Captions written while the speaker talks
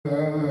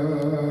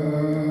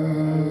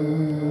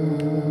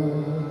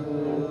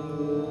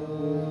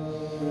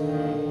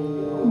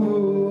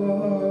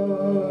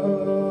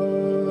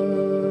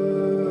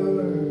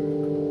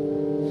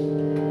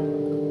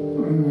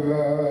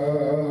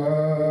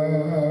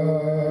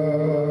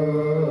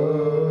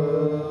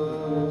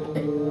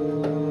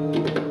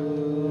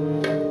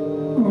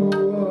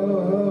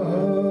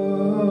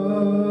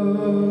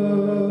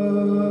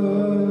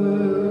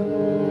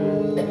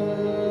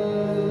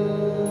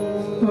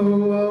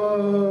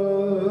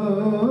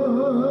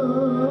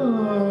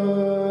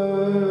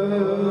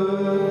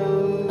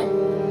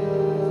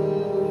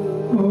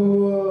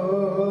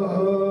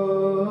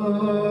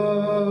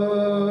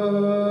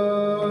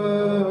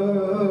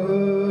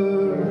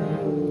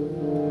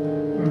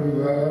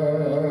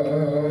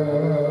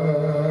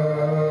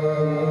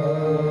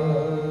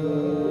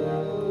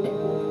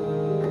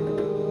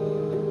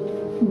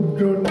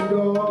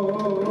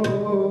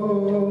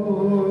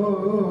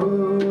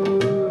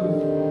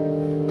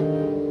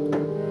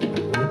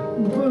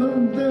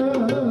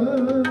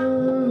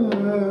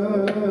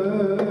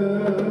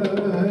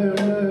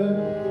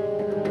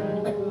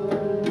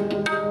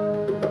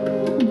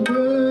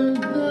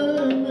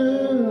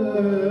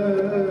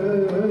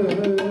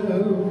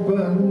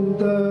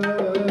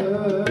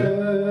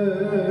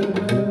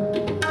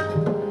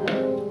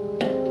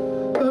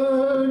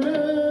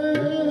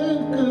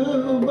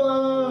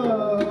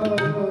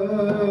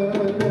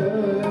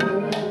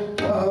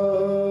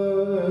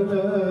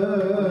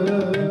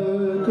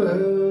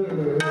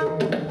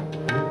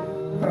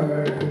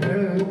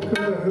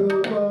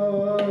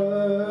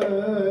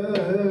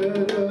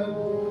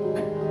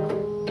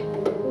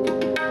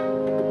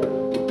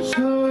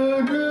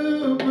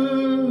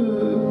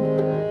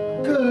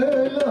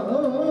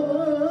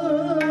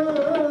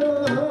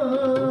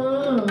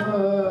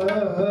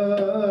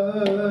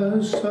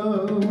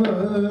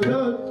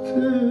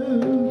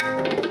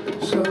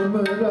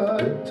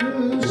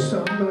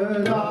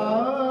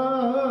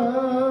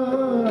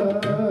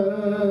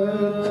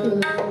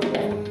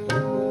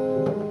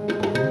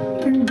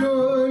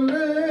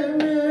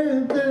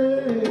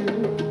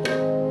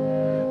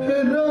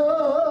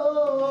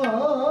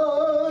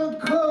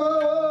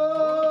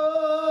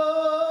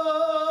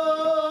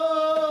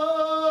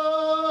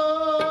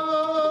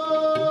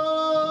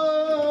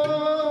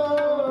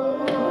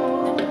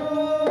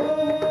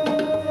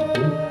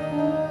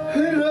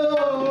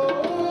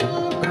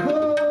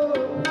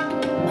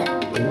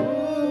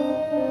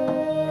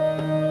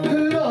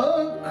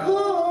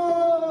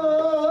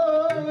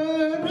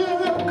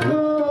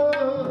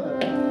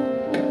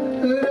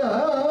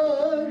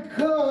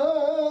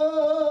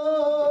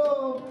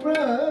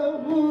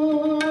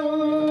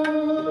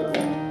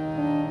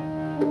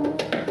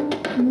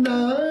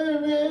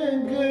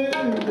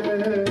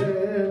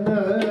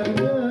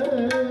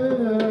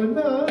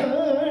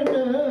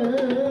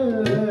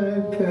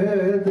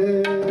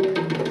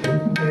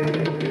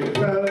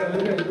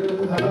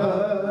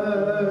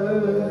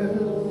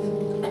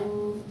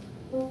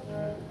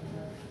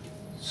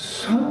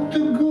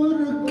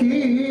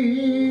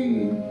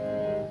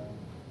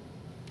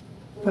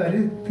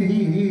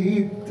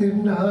परतीत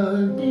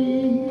नाही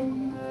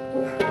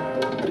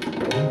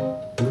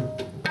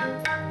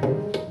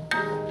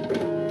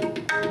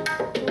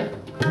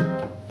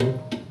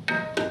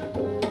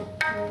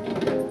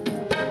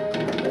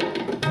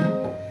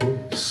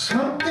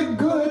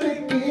सतगुर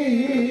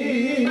की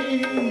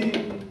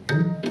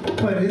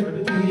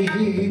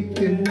परतीत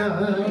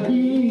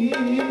नाही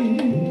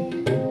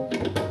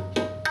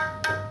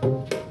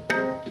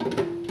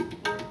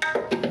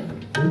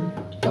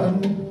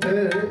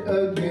अंतर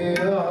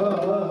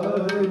अज्ञान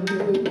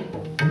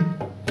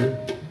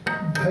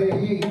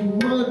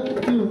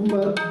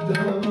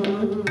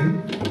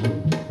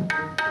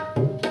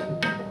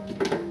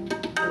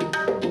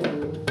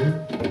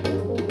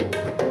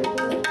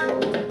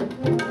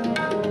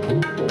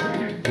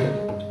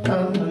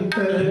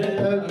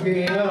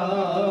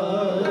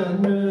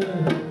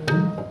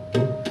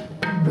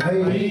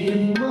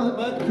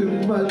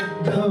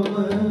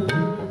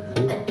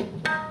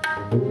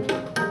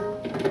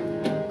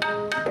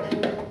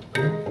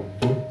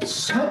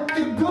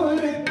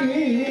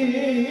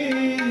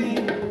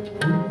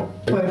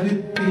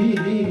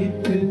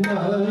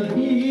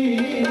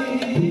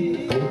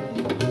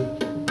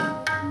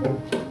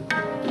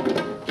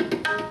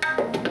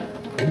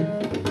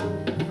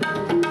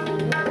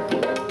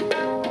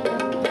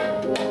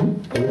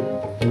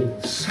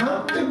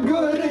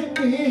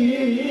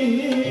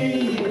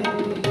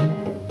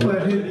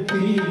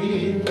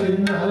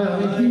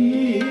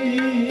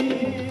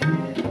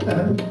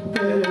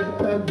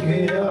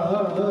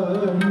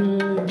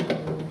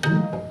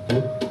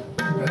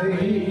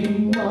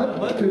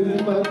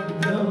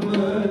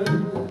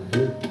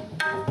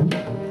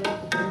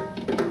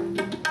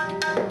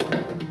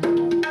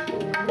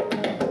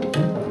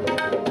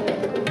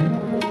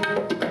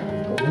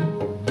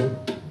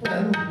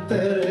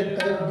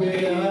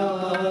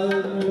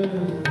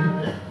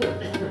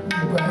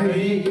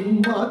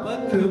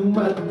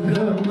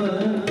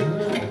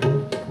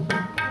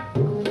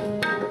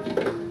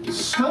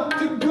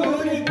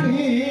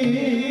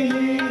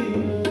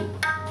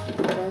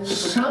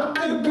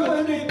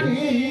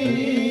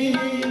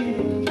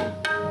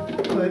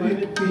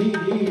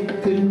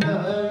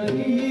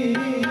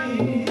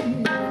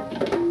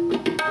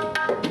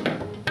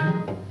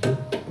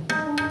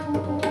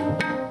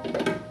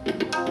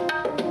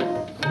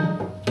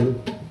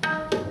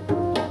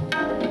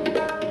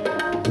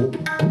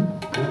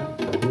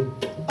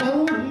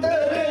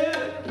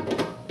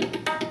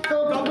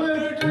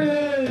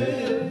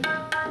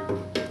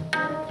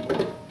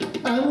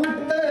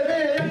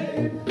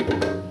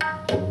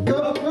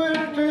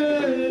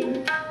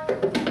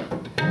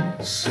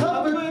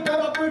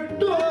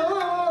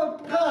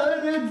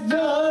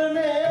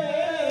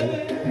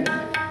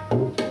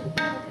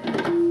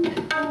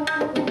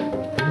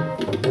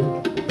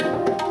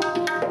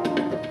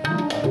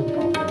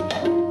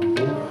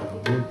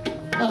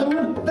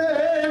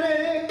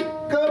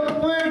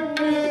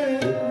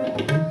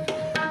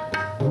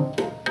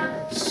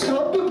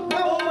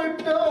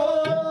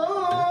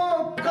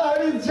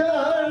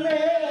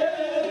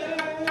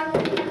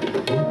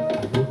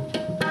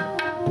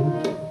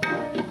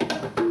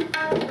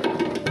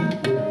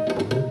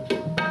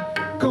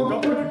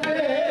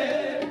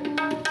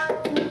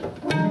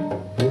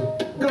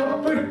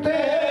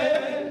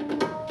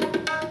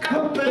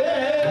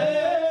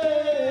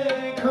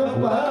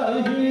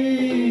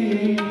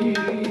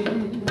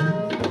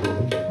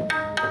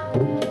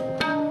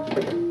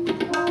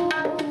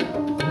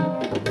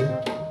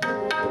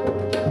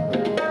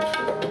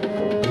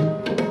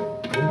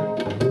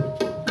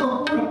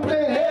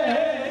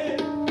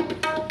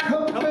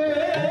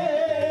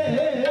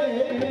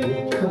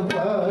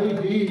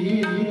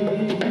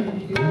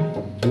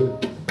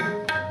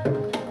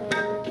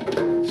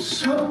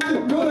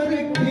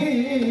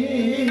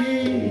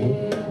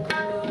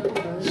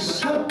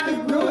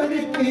सतगुर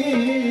की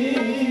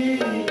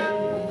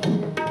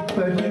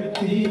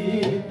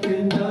प्रतीत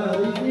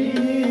नाही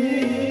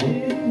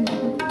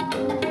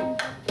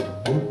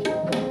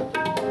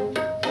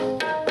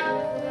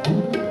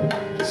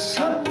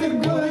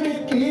सतगुर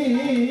की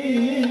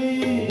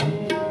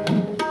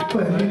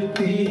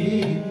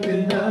प्रतीत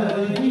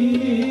नाही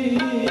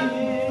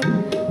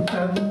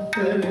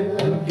अंतर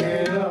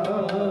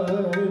अज्ञान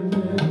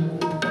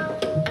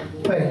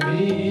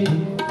पहली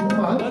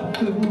मत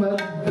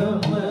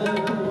मध्यम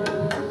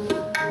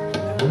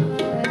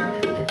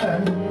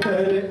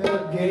अंतर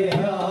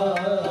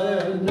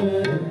अज्ञान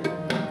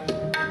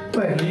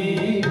पहली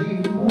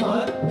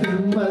मत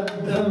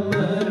मध्यम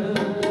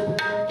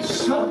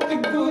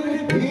सतगुर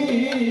की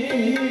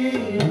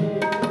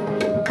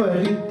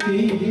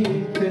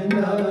प्रतीत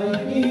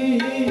नाही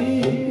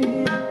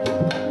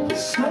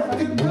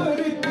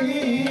सतगुर की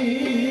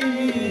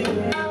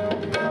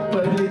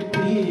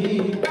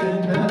प्रतीत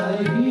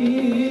नाही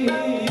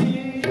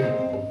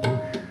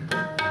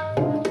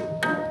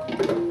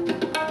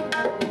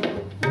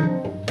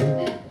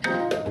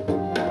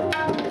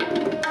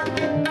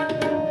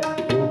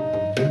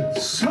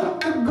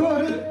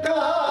सतगुर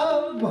का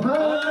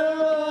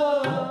भाना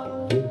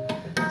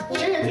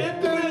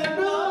चित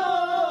न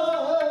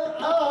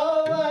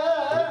आवे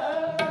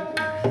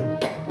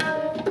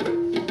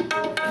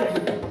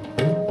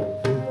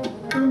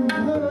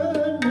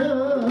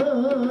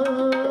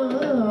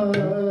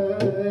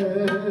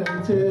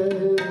चित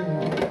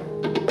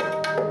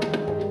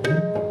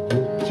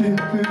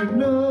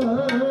न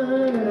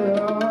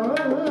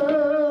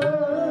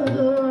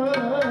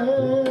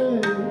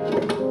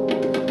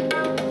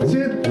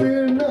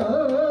जितना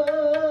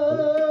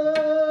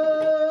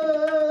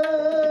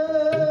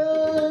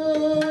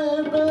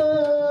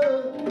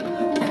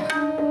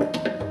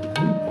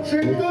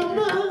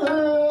जितना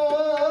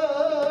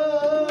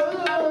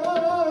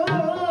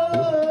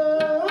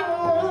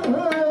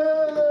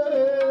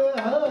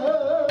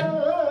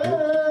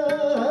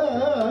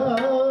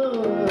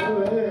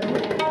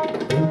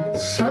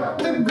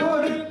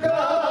सतगुर का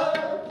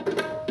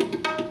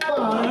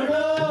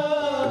पाना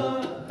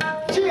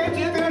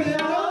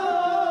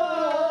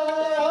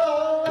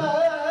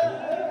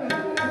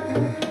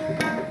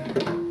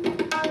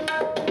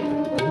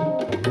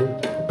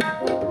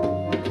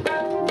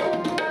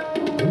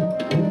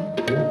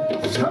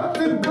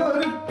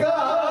सतगुर का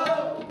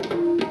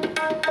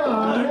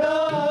पाना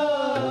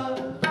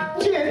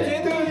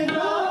चित न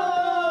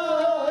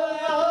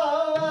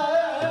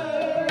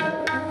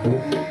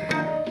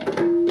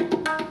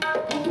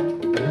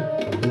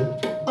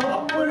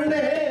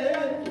अपने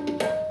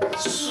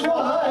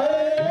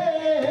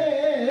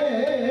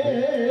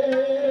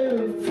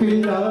स्वयं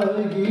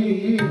फिराही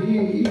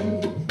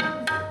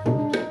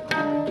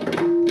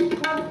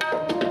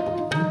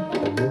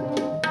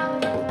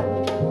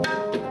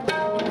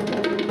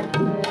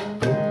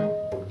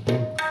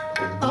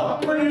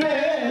अपने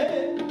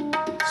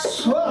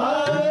स्वयं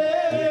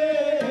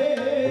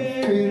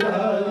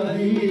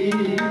फिराही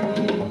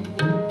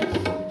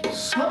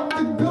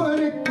सतगुर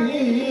की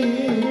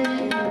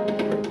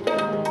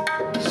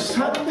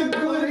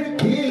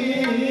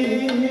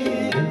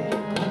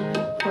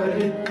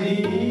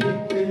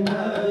प्रतीत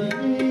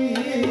नाही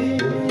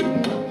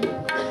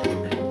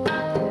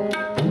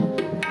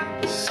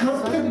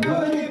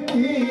सतगुर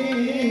की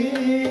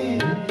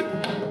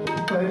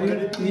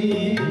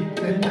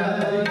प्रतीत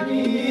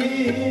नाही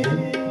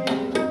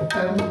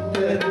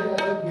अंतर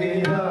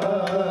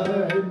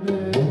अज्ञान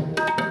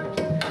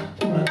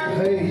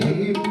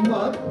भई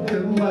मत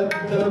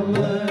मध्यम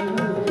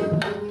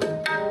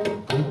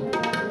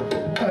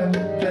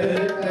अंतर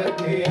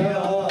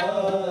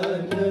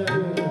अज्ञान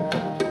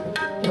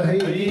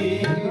भई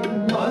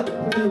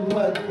मत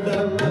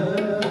मध्यम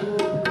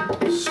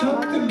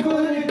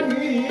सतगुर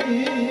की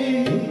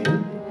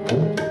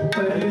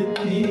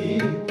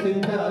प्रतीत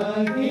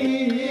नाही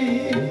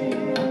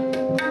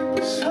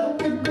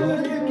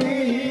सतगुर की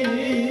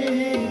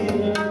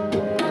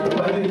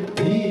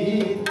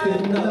प्रतीत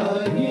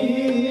नाही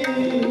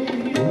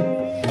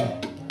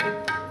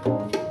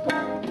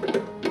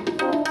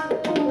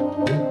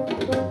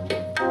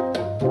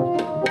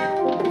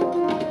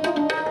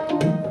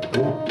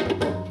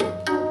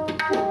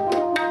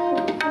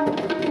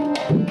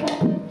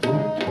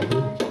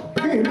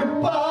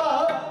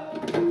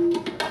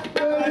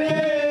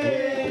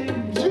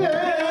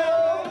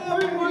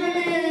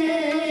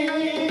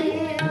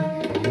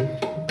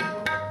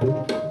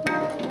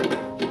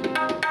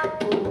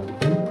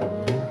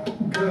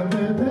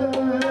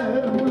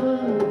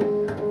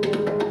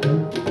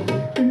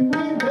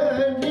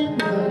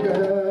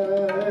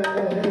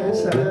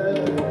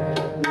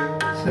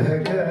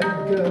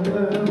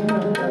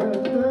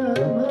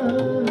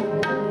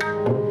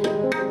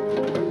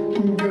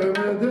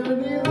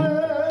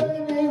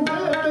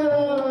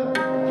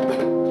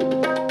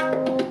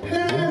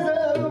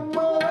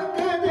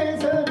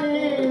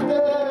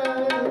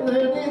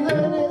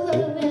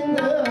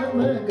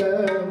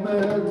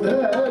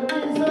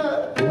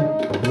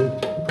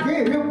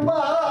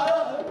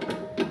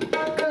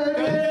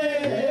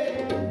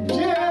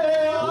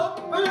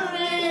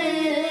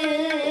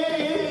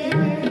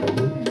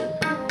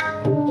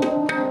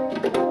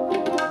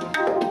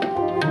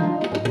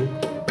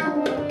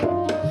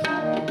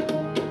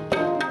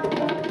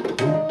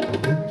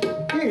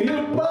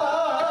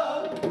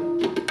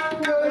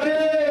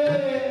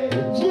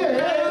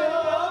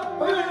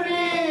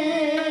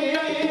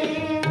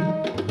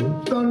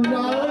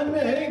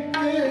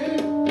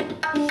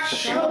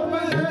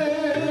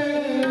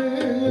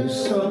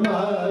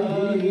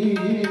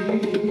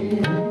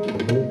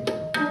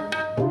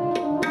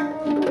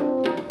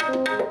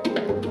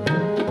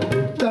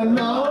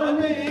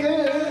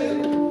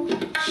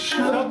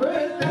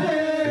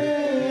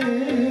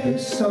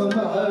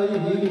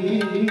कमाई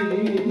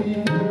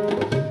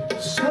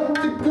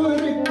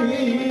सतगुर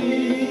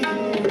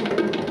की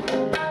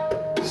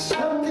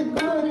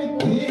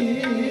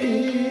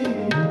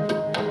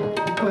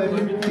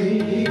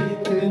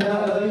परतीत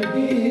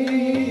नाही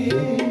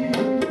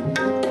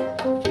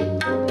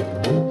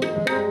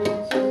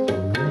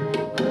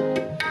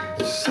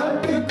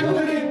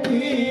सतगुर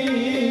की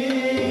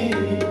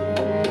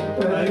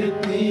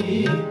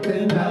परतीत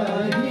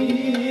नाही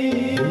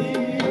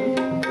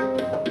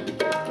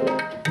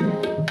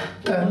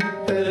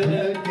अंतर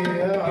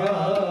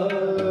ज्ञान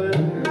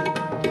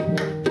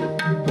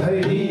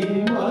भई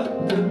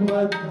मत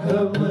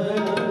मध्यम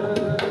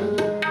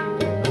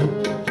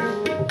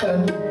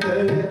अंतर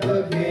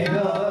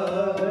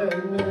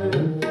अज्ञान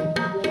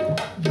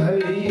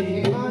भई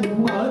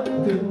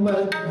मत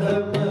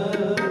मध्यम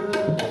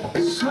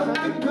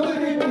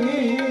सतगुर की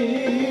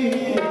परतीत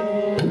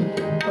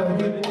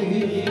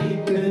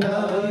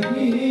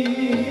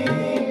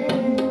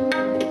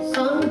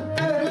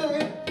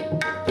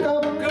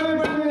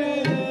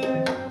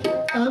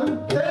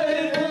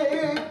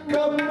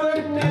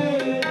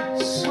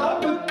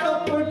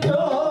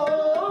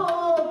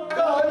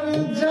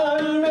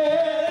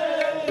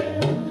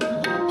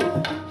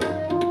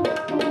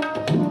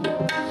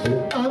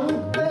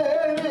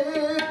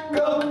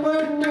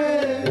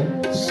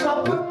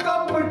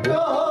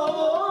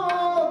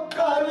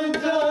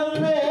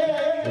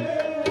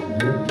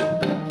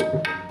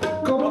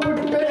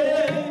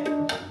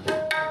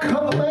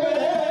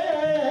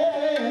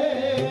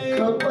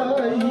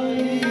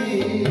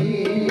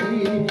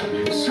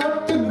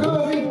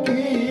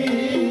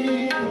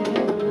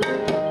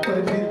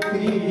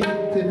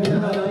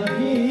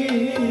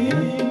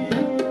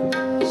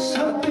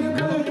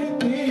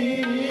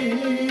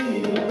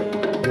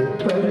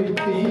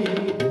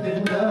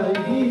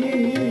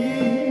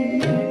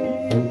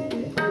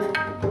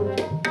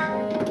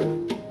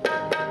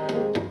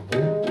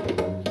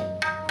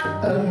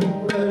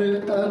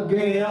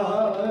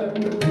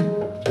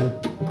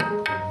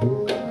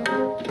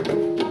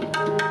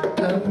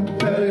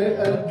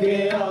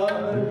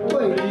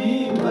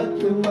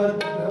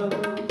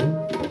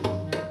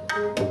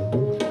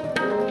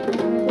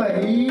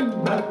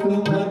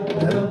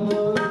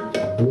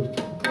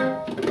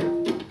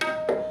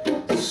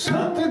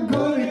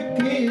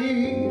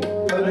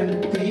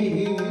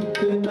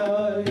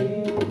नाही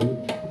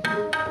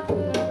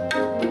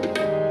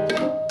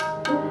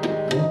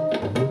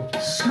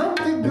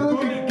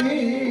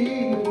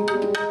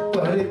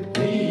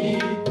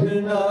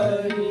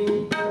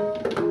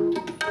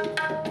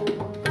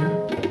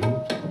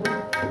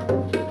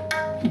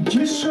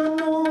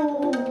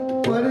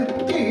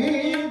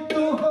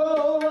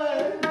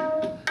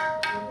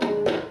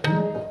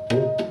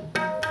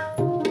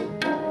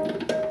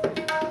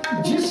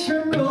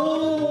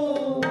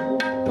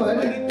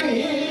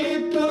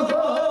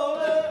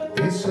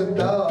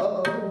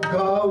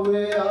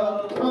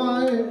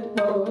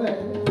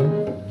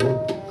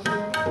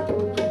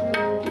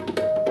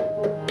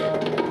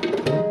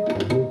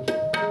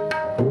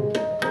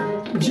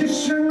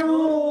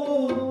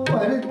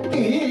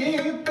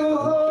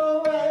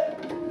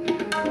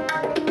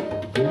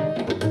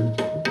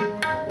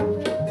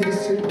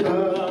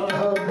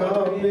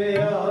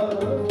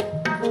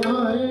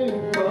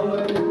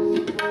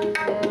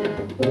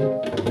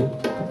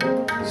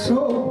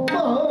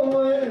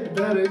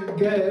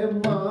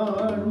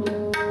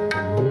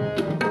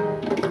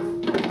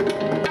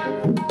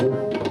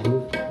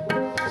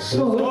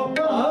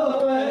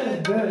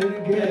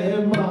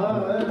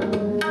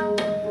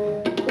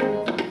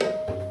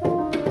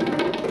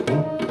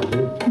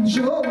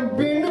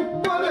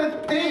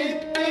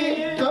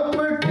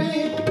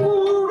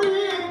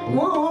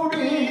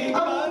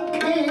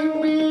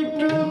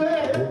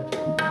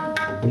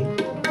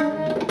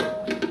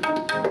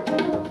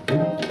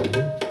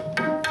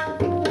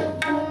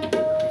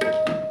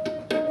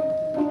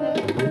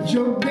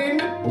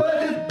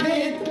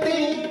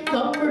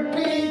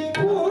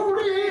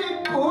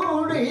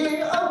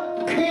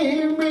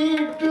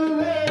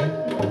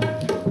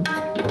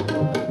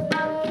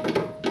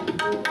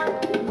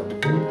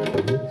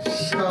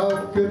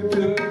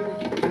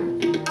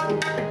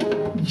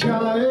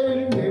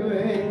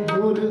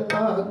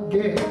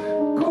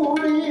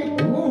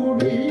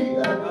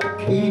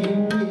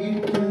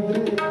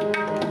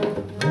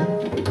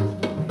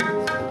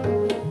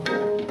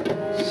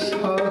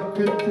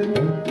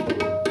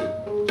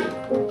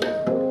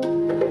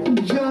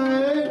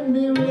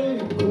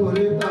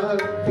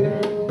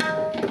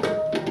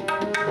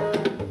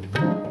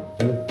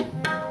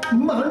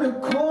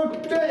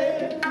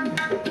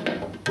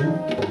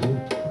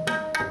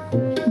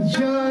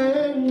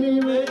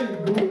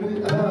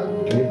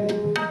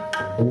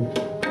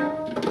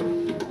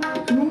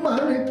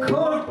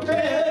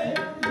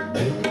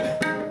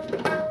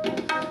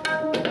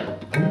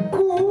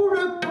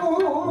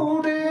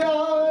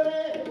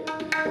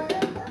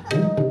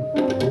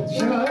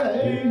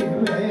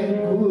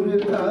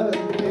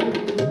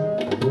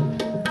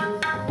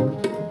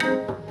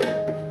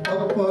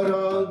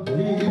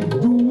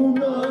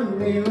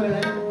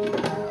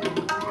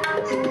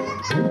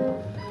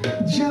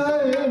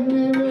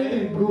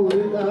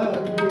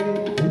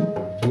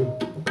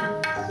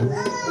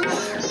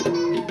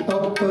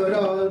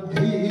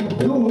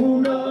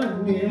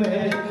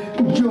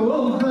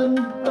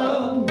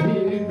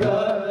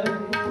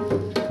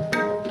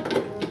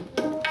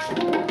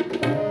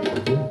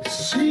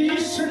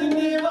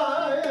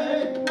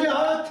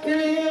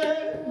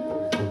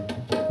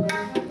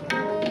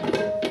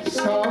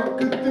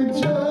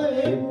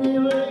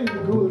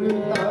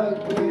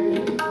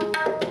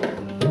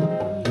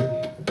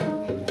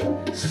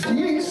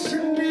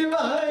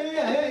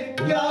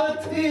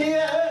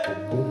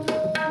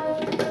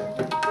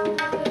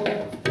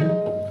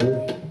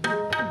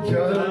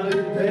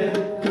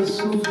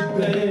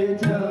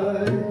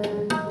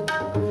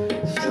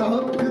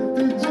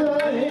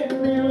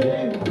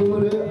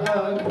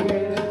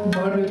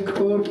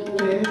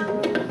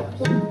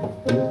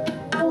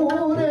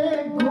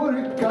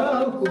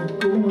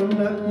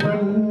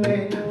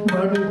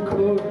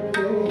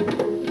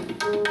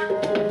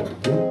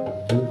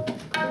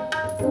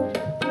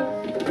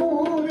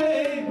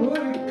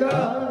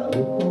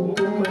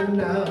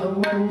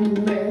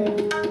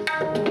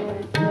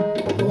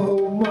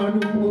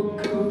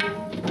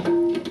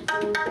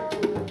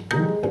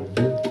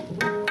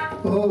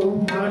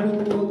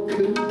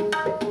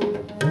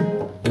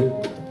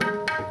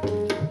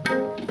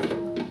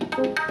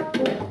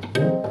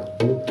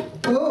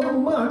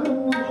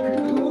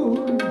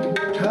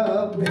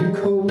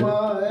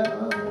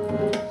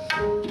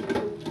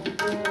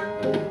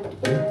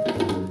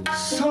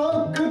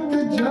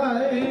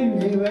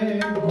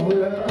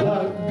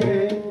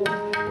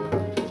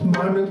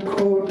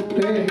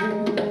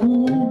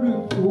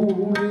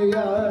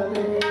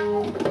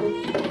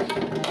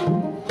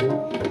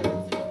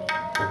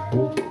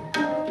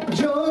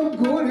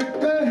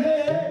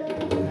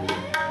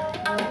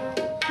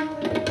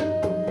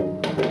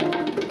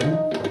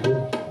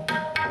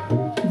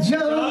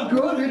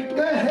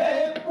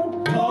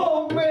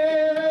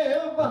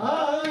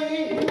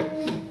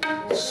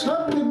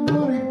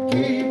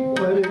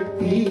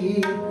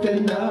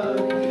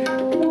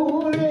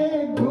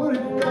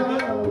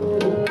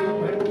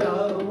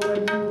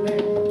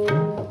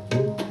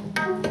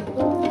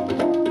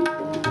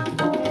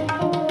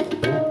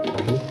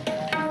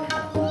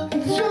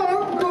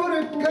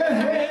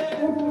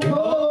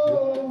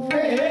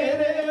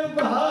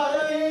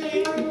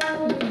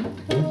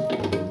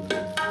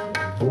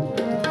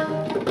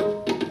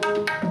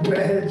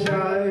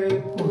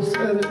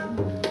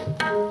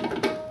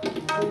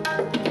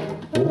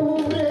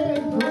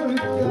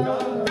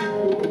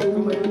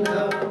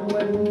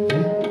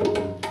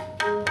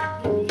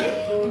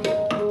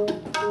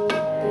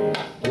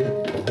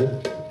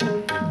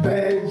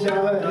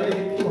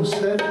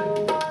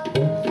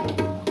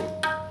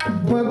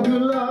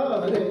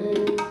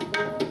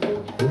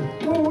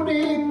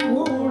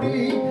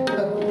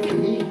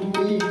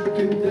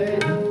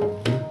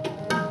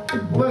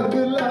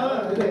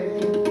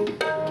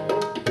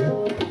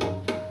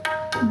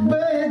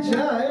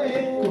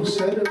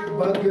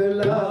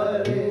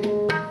बगलारे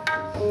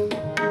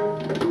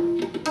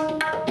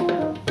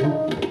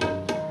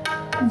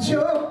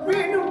जो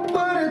बिन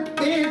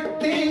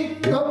परतीती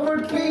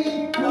कपटी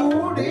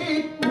कूड़ी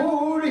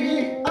कूड़ी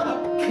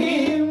अखी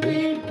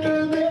मीट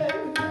दे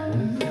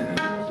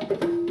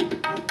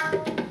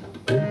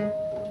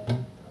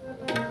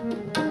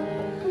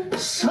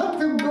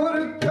सतगुर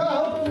का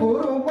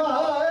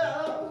फुरमाया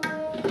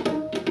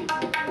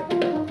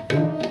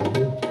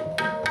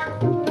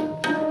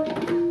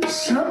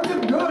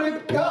सतगुर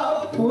का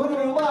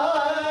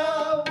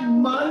फुरमाया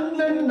मन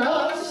ना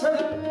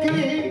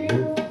सकी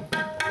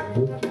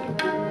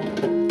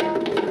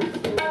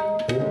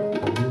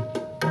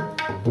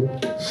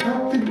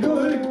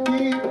सतगुर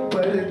की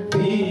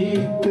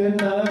प्रतीत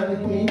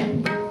नहीं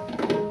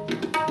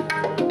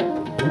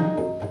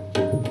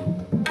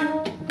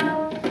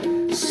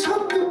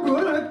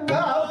सतगुर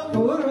का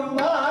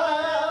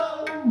फुरमाया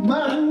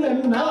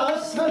मन ना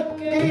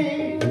सके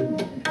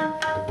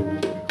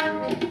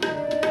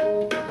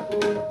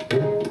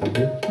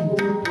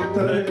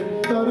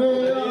तरे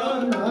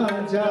ना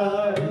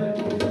जाए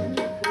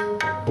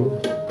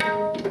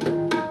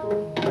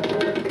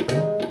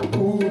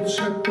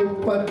पूछत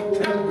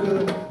पथक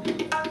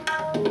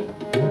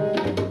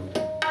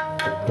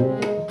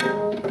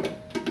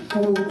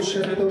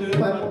पूछत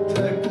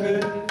पथक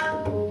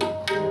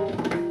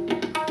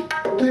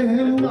ते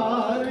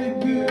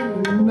मार्ग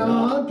ना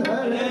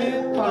धरे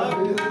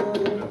पग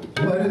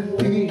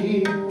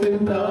परतीत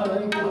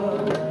नाई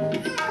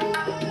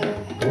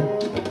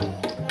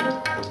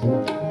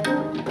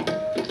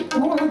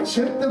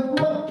पूछत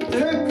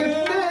पथक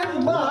ते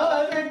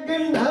मार्ग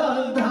ना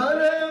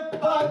धरे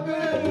पग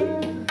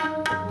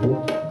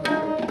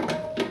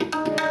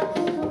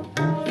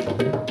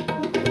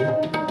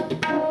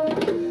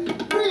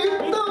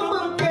प्रीतम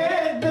के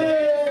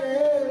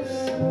देश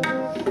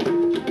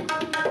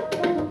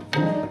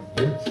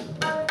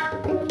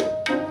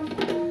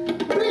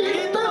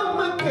प्रीतम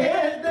के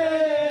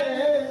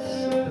देश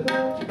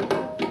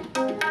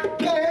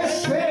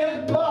कैसे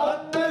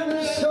बात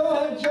सो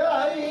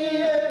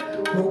जाइए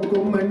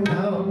हुक्म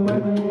ना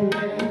मने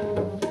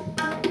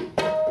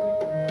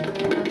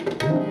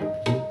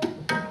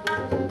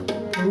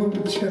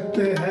पूछत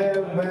है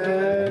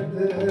वैद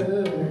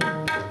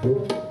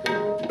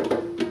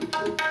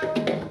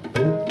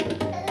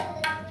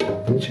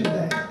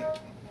पूछता है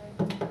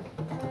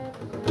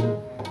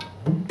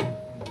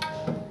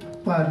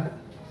पर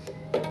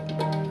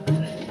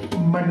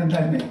मनदा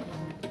नहीं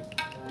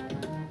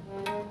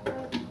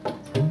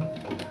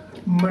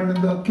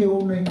मनदा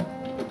क्यों नहीं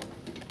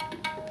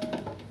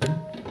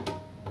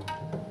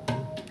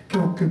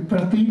क्योंकि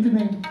प्रतीत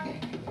नहीं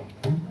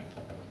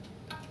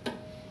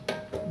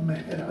मैं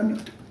हैरान हूं।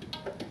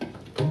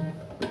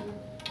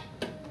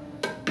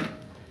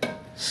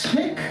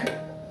 सिख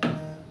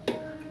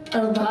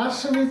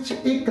अरदास विच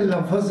एक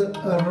लफज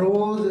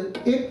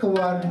रोज एक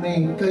बार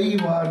नहीं कई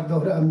बार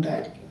दोहरांदा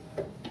है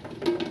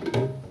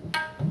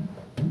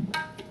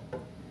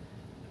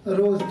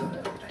रोज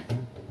दोहरांदा है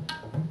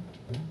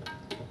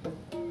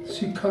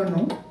सिखां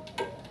नूं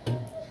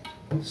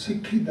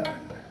सिੱਖੀ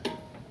ਦਾਨ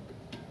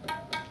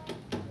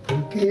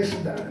ਕੇਸ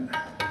ਦਾਨ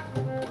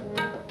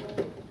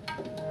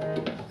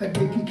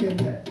ਅੱਗੇ ਕੀ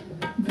ਕਹਿੰਦਾ ਹੈ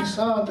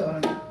ਵਿਸਾਹ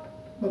ਦਾਨ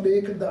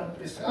ਵਿਵੇਕ ਦਾਨ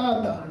ਵਿਸਾਹ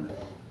ਦਾਨ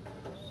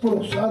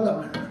ਭਰੋਸਾ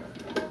ਦਾਨ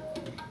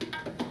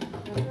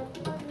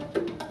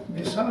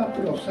विसाह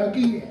भरोसा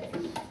की है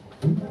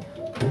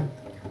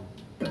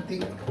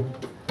प्रतीक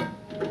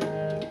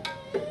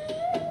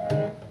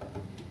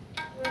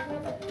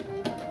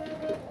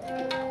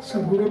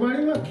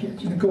सतगुरबाणी में आखिया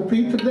जिनको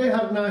प्रीत दे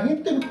हर नाही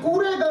तिन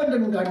कूरे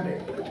गांडन गांडे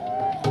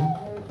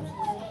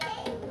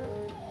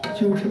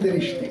झूठ दे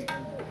रिश्ते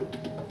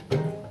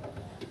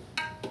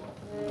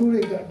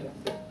कूरे गांडन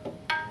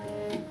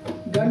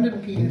गांडन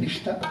की ये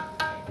रिश्ता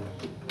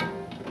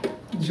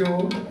जो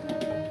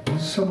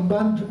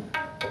संबंध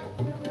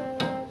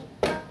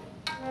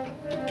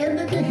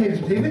कहने के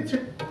हिरदे विच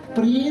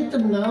प्रीत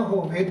ना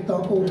होवे तो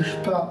वो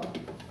रिश्ता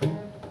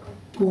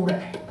कूड़ा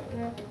है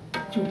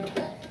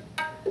झूठा है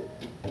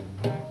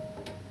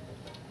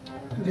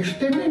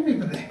रिश्ते नहीं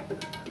निभदे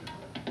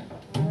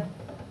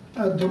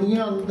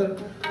दुनिया अंदर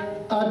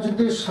अज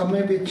दे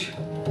समय विच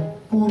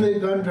कूड़े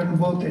गांडन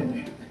बहुते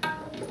ने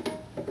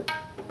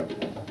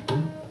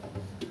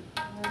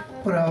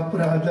भरा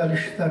भरा दा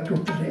रिश्ता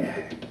टुट रहा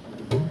है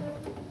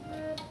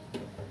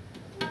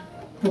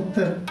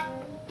पुत्र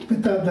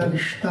पिता का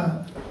रिश्ता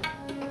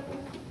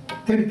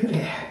तिड़क रहा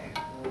है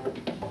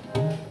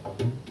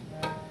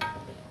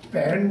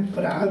भैन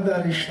भरा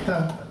का रिश्ता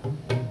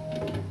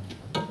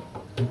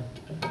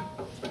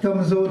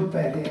कमजोर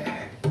पै रहा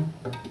है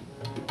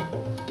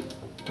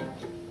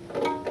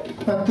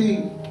पति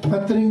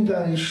पत्नी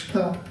का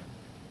रिश्ता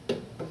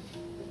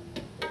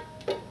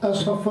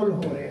असफल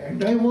हो रहा है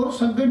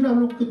डाइवोर्स अगे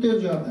नालों किते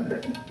ज्यादा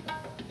नहीं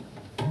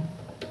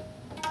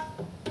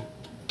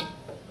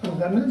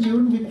ना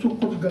जीवन विचों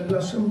कुछ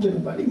गल्लां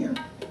समझण वालियां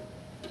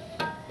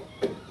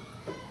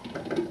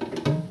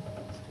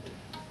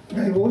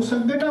डाइवोर्स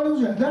अगे नालों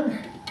ज्यादा ने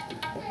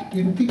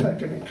गिनती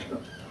करके देख लो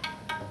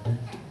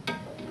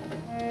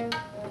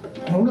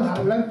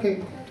हालांकि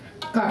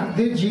घर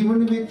के जीवन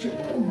विच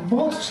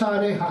बहुत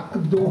सारे हक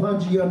दोहां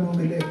जियां नूं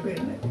मिले पे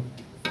ने।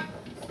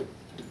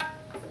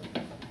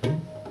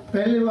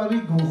 पहले वाली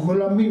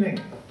गुलामी नहीं,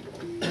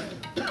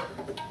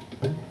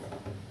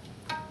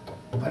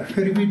 पर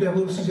फिर भी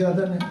डिवोर्स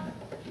ज्यादा ने।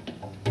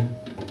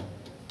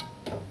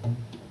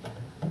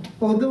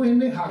 उदों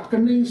इन्ने हक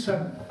नहीं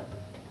सन,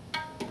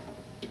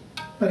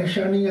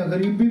 परेशानियां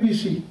गरीबी भी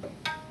सी,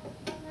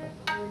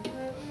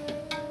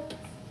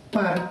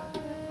 पर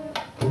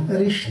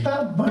रिश्ता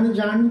बन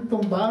जाने तो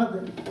बाद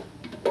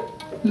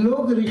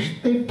लोग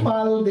रिश्ते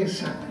पालते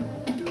सन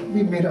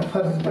भी मेरा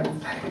फर्ज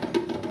बनता है।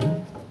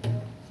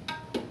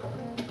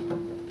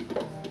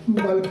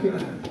 बल्कि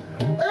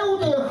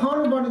खान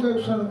बन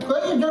गए सन,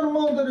 कई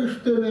जन्मों के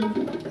रिश्ते ने।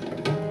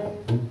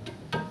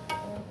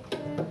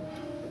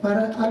 पर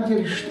आज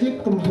रिश्ते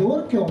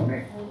कमजोर क्यों ने?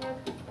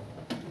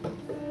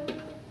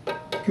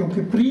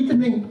 क्योंकि प्रीत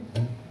नहीं,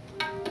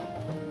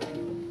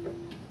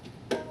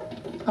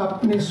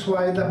 अपने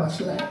स्वाय का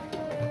मसला है।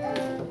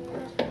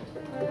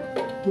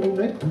 गुरु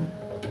ने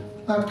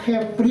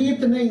आख्या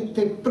प्रीत नहीं,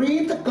 ते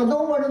प्रीत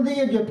कदों बनती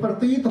है जो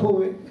प्रतीत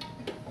होवे।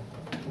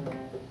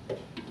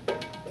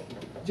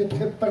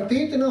 जिथे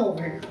प्रतीत ना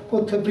होवे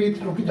उत्थे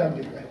प्रीत रुक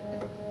जाती है।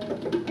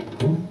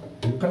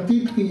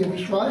 प्रतीत की है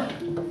विश्वास,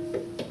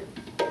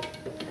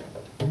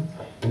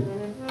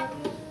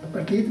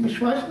 प्रतीत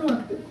विश्वास ना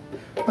आते।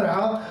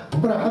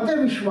 भरा ते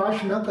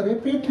विश्वास ना करे,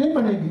 प्रीत नहीं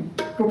बनेगी,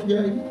 टूट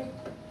जाएगी।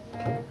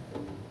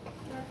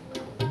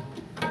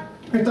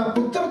 पिता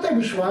पुत्र ते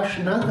विश्वास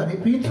ना करे,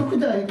 प्रीत रुक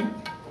जाएगी।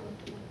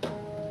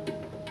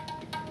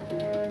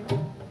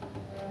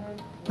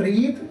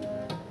 प्रीत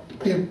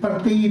ते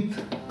प्रतीत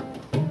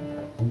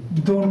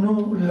दोनों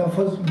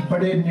लफ्ज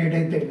बड़े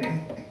नेड़े दे ने।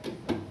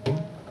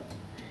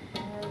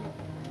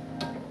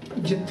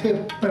 जिथे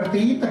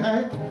प्रतीत है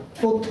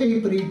उथे ही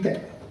प्रीत है।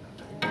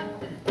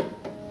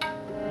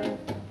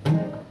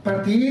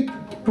 प्रतीत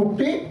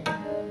टूटे,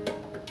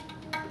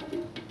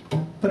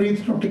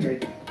 प्रीत टूट गई।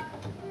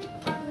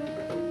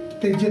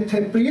 ते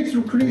जिथे प्रीत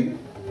टुटनी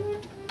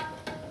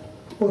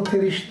उथे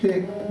रिश्ते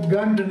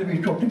गंढन भी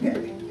टूट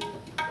गए।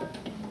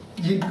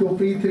 जिनको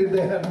प्रीत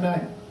हृदय हरना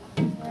है,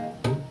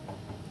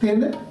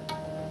 तीन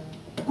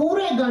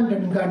पूरे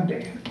गंढन गंढे।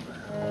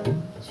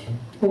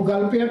 वो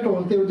गल पे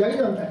ढोलते हो जाई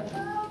जाता है,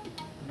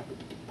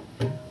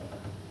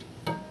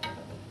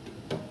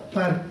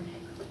 पर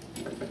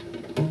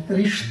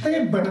रिश्ते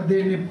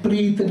बनते ने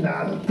प्रीत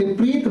नाल, ते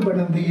प्रीत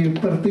बनती है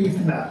प्रतीत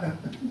नाल।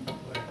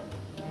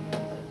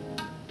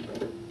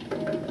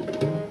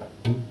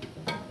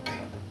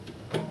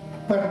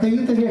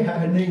 प्रतीत जे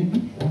है नहीं,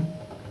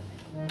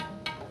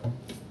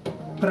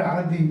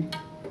 भरा दी,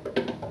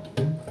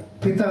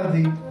 पिता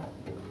दी,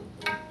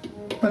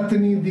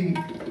 पत्नी दी।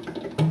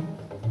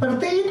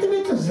 प्रतीत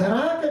में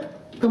जरा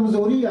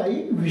कमजोरी आई,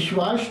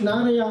 विश्वास ना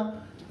रहा।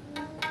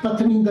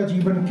 पत्नी का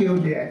जीवन क्यों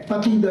है,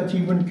 पति का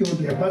जीवन क्यों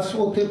है, बस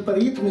उसे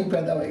प्रीत नहीं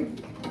पैदा होगी।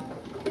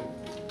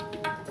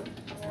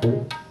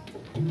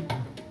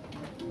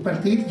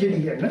 प्रतीत जी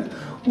है ना,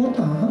 वो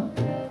तो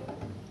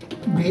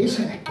बेस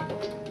है।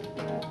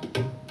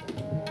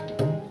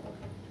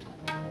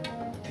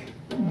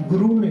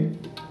 गुरु ने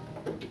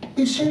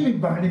इसलिए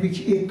बाणी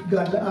विच एक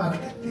गल आख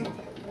दी,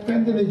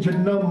 कहते ने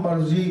जिन्ना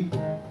मर्जी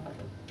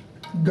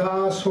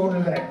गा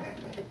सुन लै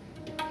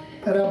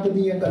रब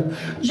दी गल।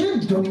 जे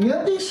दुनिया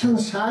की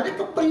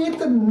संसारिक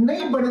प्रीत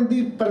नहीं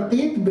बनती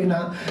प्रतीत बिना,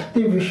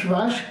 ते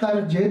विश्वास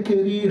कर जे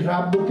तेरी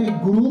रब ते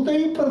गुरु ते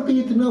ही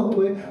प्रतीत ना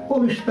होवे,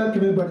 वो रिश्ता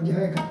किवें बन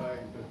जाएगा?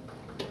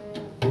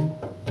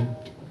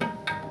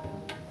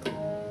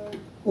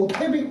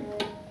 उथे भी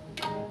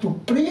तू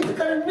प्रीत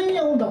करन नहीं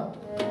आउंदा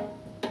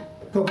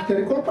तो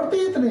तेरे को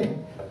प्रतीत ने।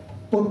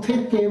 उथे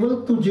केवल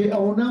तुझे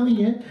आना भी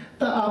है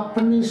तो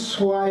अपने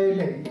स्वाय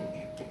ले।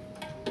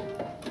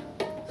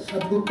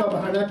 सतगुर का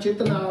बहाना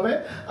चित ना आवे,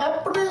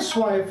 अपने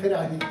स्वाय फिर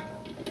आई।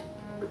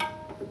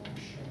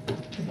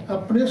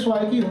 अपने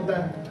स्वाय की होता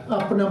है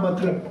अपना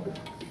मतलब,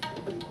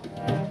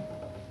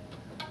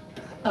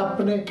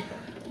 अपने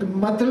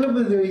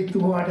मतलब दे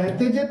तू आना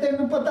है। जे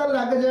तेन पता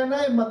लग जाना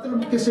है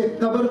मतलब किसी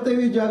कबर ते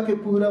भी जाके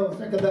पूरा हो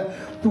सकता है,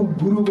 तू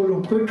गुरु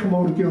कोलों पिठ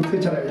मोड़ के उत्थे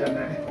चला जाना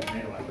है।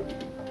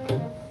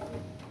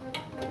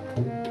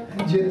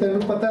 जे तेन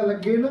पता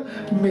लगे ना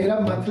मेरा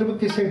मतलब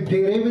किसी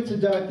डेरे विच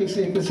जा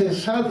किसी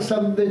साध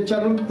संत दे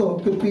चरण धो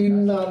के पीन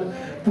नाल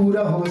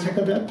पूरा हो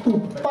सकता, तू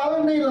पल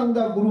नहीं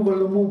लांदा गुरु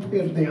वालों मुंह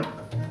फेरदे।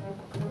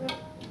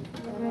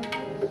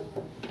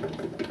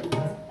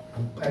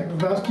 भाई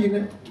गुरदास जी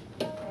ने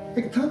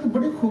एक था तो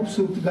बड़ी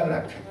खूबसूरत गल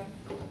आखी,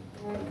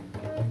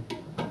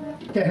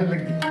 कहने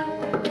लगी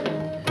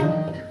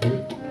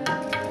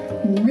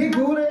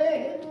निगुरे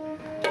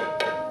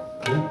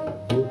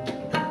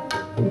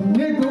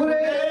निगुरे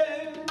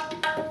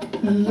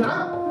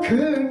लख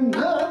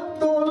न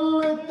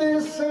तुल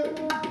तिस।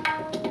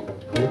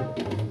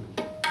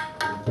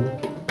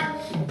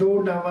 दो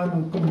नावां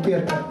नूं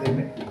कंपेयर करते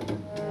हैं।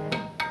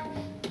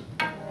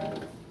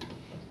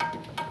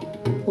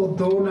 वो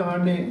दो नां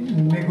ने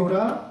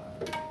निगुरा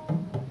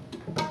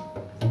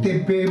ते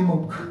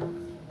बेमुख।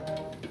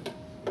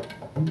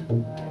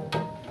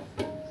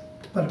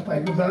 पर भाई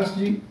गुरदास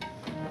जी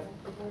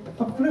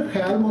अपने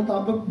ख्याल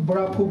मुताबिक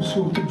बड़ा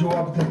खूबसूरत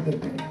जवाब देते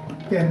थे,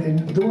 कहते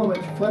हैं दोवां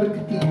विच फर्क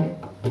की है।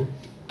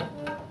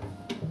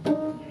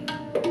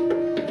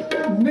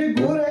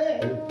 निगुरे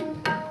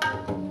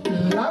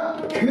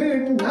लख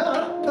ना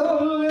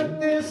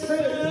तोलते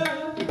से,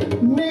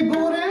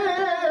 निगुरे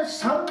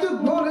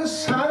सतगुर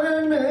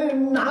सरन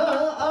ना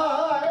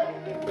आए।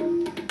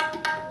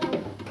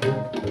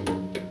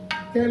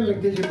 कह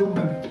लगे जो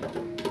मैं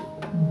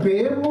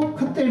बेमुख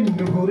ते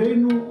निगुरे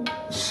नू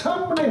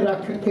सामने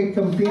रख के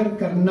कंपेयर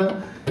करना,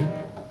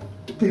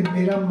 ते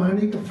मेरा मन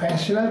एक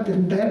फैसला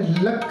दिंदा है,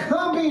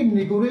 लखां भी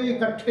निगुरे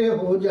इकट्ठे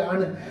हो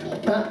जान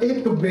तां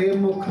एक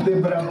बेमुख दे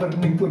बराबर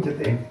नहीं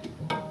पुजदे।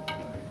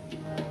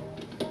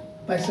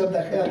 पैसा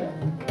दा ख्याल,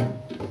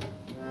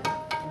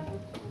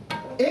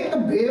 एक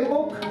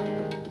बेमुख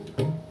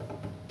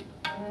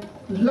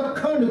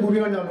लखां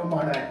निगुरियां नालों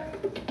माड़ा है।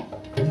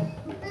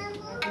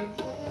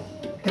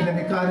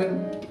 इहदे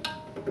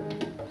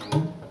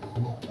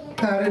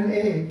कारण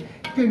ये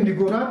कि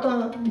निगुरा तो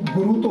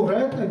गुरु तो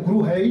रहता,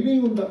 गुरु है ही नहीं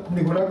होता,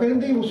 निगुरा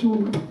कहते ही उस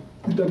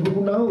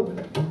गुरु ना हो,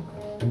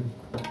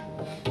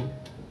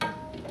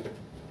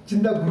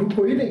 जिंदा गुरु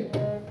कोई नहीं।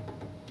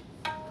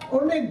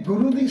 उन्हें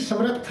गुरु की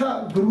समर्था,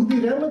 गुरु की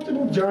रहमत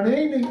नूं जाने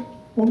ही नहीं,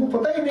 उन्होंने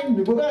पता ही नहीं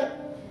निगुरा है।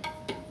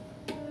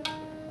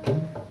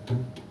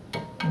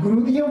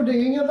 गुरु दियां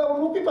वड्डियां दा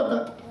उन्होंने की पता,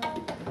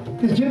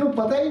 ते जिन्होंने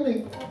पता ही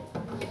नहीं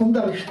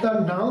उनका रिश्ता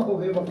ना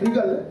होवे वक्री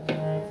गल है।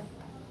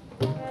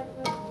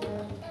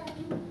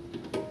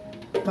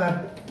 पर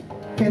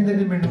कहते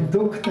ने मैनू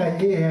दुख तो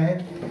यह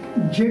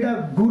है जेड़ा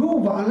गुरु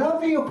वाला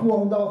भी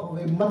अखवाउंदा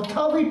होवे,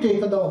 मत्था भी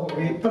टेकदा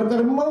होवे,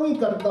 परिक्रमा भी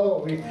करता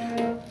होवे,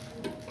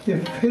 ते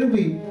फिर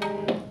भी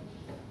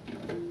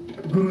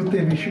गुरु ते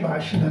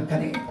विश्वास न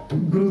करे,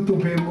 गुरु तो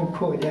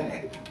बेमुख हो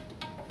जाए,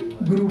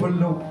 गुरु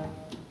वल्लों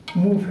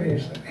मुंह फेर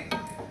सके,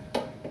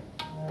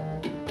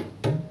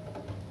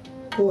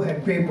 वो है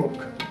बेमुख।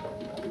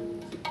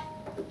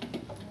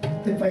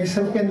 ते भाई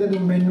सब कहते ने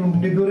मैनू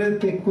निगुरे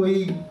ते कोई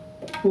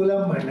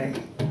उलम नहीं,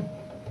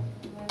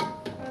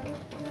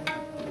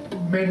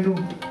 मैनू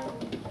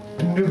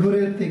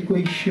निगुरे ते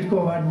कोई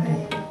शिकवा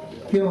नहीं।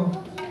 क्यों?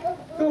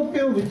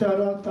 क्योंकि वो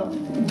बेचारा था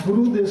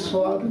गुरु दे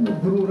स्वाद में,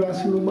 गुरु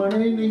रस नूं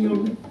माने ही नहीं,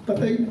 उन्हें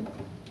पता ही नहीं।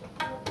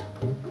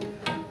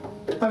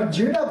 पर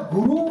जेड़ा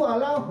गुरु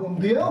वाला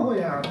हुंदिया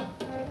होया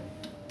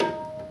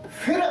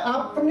फिर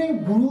अपने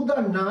गुरु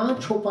का नाम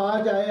छुपा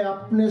जाए,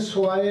 अपने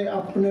स्वाए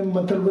अपने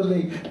मतलब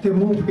लई ते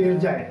मुंह फेर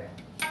जाए।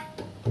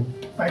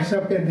 भाई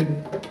साहब कहते हैं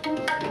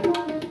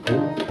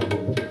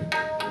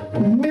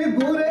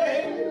निगुरे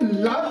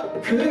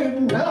लख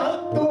ना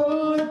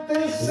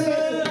तोलते से,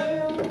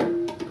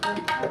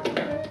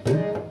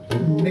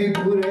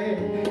 निगुरे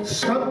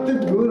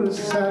सतगुर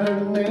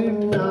सरन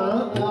ना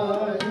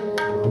आए।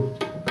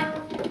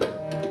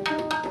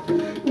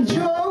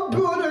 जो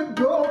गुर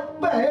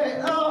गोपे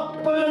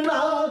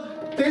अपना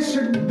तिस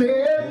दे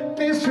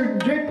तिस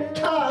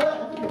डिठा,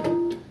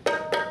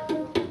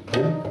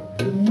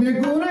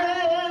 निगुरे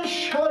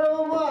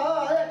शर्म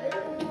आए।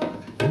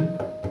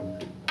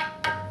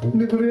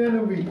 निगुरिया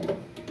नूं भी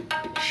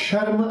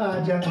शर्म आ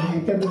जाती,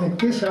 कहते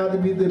किस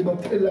आदमी दे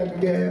मत्थे लग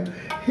गया,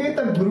 ये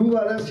तो गुरु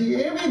वाला सी,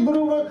 ये भी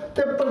गुरु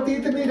ते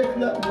प्रतीत नहीं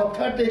रखना,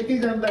 मत्था टेकी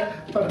जाता है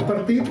पर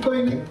प्रतीत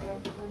कोई नहीं,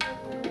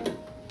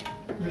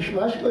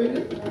 विश्वास कोई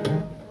नहीं।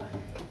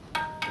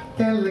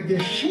 कह लगे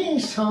शी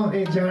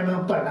साहे जाना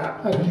भला,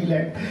 अगली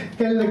लाइन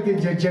कह लगे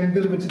जे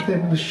जंगल में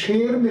तेन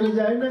शेर मिल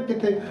जाए ना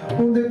किते,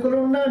 उनके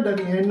कोलों ना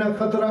डरी, इन्ना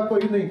खतरा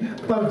कोई नहीं,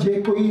 पर जे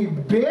कोई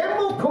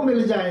बेमुख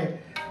मिल जाए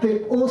ते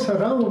उस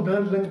राह ना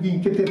लंघी,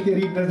 किते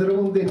तेरी नजर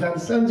उनके नाल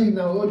सांझी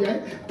ना हो जाए,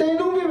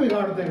 तेनू भी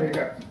बिगाड़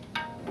देगा।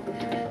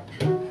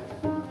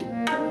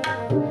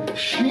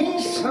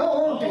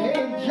 शीशों में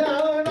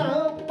जाना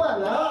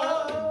भला,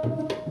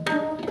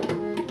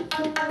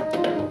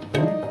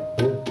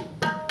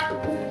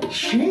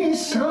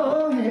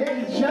 शीशों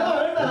में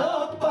जाना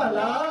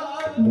भला,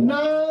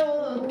 ना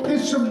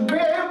तिस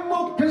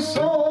बेमुख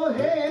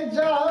सोहे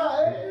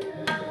जाए।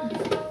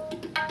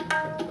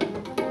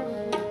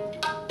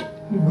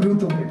 गुरु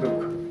तो बेमुख,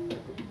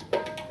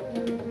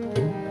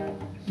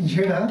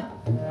 जेड़ा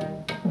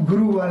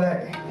गुरु वाला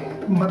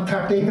है मत्था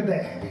टेकदा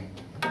है,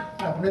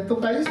 आपने तो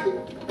कही सी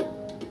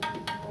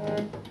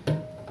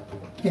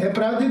कि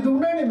अपराधी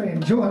ढूंढने ने में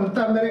जो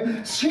हंता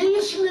मेरे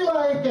शीश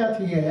निवाए क्या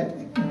थी है,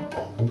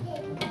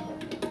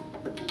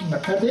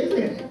 मत्था टेक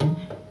रहे हैं,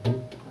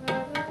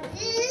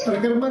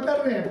 परिक्रमा कर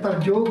रहे हैं, पर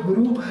जो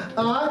गुरु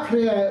आख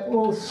रहा है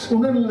वो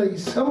सुनन लई,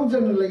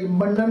 समझन लई,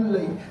 मनन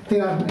लई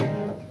तैयार नहीं।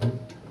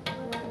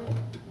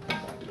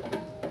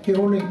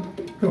 क्यों नहीं?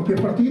 क्योंकि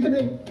प्रतीत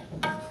नहीं।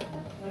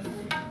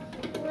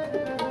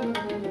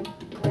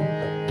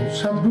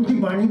 सतगुरु की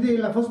बाणी दे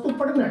लफज तो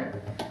पढ़ना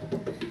है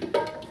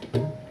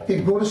कि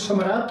गुर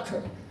समर्थ,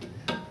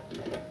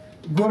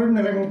 गुर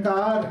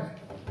निरंकार,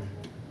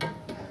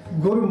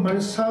 गुर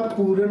मनसा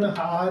पूर्ण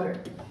हार,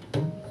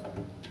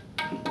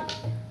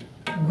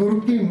 गुरु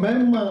की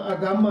महिमा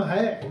अगम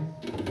है,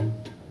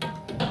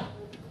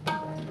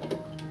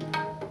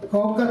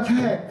 ਉਹ ਕਥਾ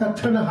ਹੈ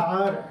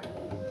ਕਥਨਹਾਰ।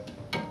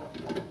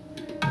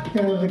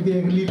 ਕਹਿਣ ਲੱਗੇ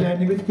ਅਗਲੀ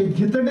ਲਾਈਨ ਵਿੱਚ ਕਿ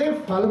ਜਿਤਨੇ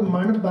ਫਲ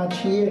ਮਨ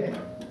ਬਾਛੀਏ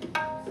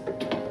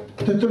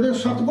तितने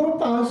सतगुरु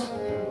पास।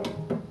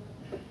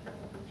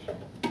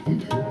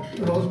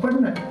 रोज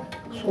पढ़ना है,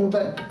 सुनता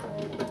है,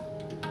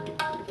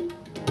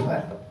 पर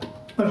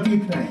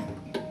प्रतीत नहीं,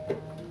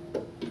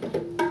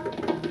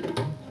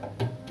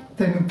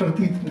 तेन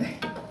प्रतीत नहीं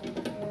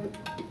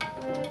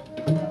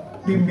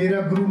भी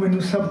मेरा गुरु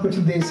मैनू सब कुछ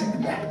दे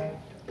सकता है।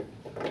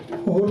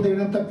 होर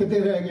देना तक किते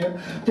रह गया,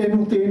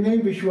 तेनू ते नहीं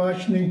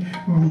विश्वास नहीं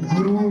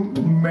गुरु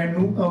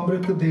मैनू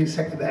अमृत दे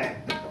सकता है।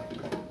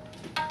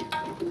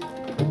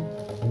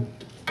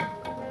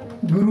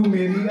 गुरु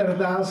मेरी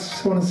अरदास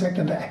सुन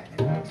सकता है।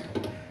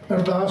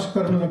 अरदास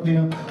करन लगे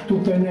तू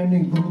कहना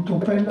नहीं गुरु तो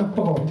पहला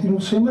भगवती नूं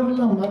सिमर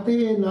ला, मते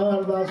ना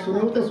अरदास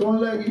सुनो तो सुन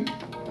लैगी।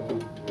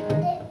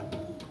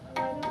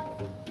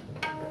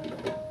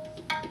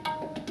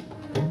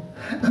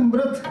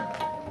 अमृत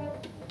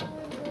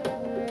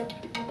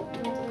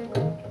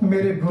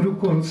मेरे गुरु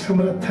को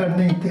समर्था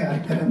नहीं तैयार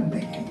करन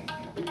दी।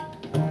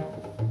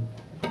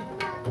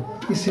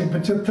 किसी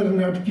 75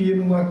 नाटकी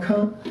नूं आखा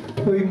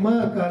कोई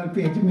महाकाल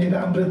भेज मेरा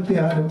अमृत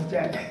तैयार हो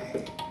जाए।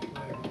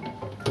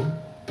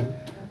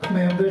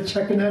 मैं अमृत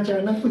छकना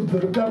चाहना, कोई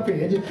दुर्गा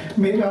भेज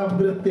मेरा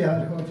अमृत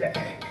तैयार हो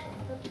जाए।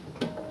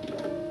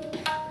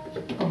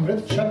 अमृत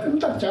छकन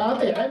का चाह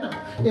तो है ना,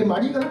 ये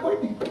माड़ी गल कोई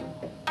नहीं।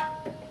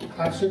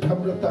 हर सिख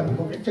अमृतधारी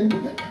हो गए, चंगी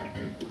गल।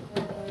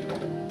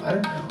 पर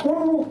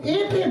उन्होंने ये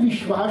ते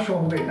विश्वास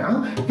होवे ना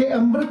कि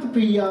अमृत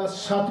पिया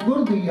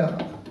सतगुर दिया,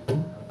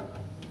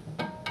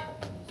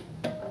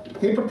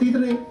 ये प्रतीत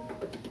नहीं।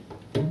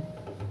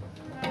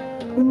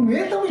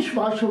 उनमें तो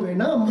विश्वास होवे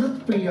ना अमृत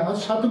पिया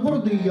सतगुर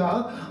दिया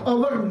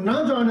अवर ना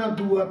जाना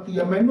दुआ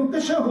दिया। मैनू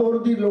किसी होर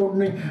दी लोड़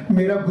नहीं,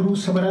 मेरा गुरु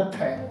समर्थ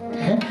है।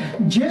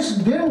 जिस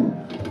दिन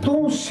तू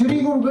श्री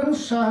गुरु ग्रंथ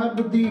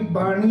साहब दी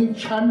बाणी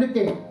छड्ड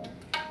के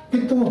कि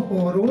तू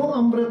होरों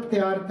अमृत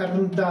तैयार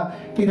करने का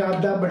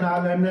इरादा बना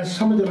लेना,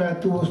 समझ लै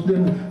तू उस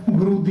दिन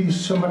गुरु दी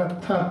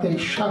समर्था ते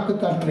शक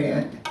कर रहा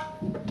है।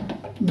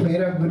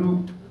 मेरा गुरु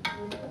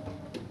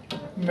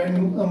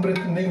मैनू अमृत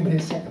नहीं दे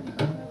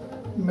सकता,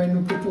 मैनू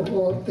कुछ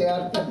और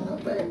तैयार करना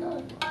पड़ेगा।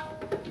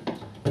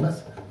 बस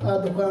आ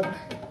दुकान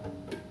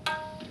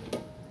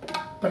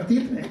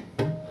प्रतीत ने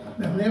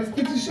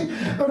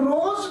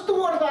रोज तू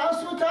अरदास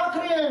में आख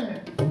रहे हैं,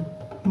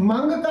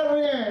 मंग कर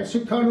रहे हैं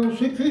सिखा नू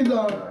सिखी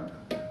दान,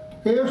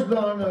 केस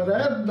दान,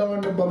 रहत दान,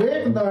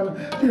 विवेक दान,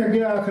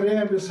 अगे आख रहे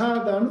हैं विसाह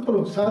दान,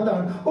 भरोसा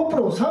दान। वो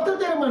भरोसा तो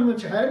तेरे मन में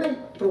है नहीं,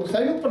 भरोसा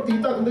ही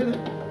प्रतीत आखते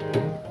हैं।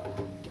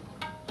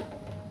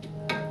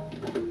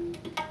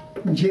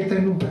 जे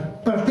तेनू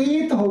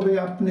प्रतीत होवे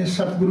अपने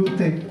सतगुरु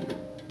ते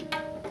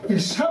ये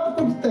सब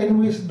कुछ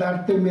तेनू इस दर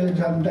ते मिल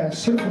जाता है,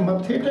 सिर्फ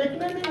मत्थे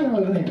टेकने नहीं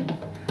नाल नहीं,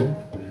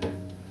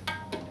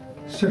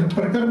 सिर्फ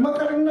परिक्रमा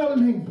करने नाल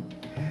नहीं।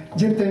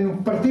 जे तेनू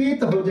प्रतीत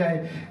हो जाए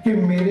कि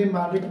मेरे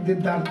मालिक दे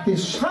दर ते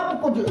सब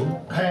कुछ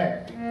है,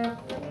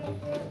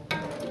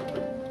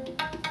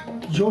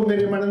 जो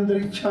मेरे मन अंदर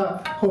इच्छा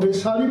होवे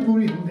सारी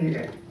पूरी होती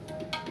है,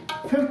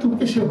 फिर तू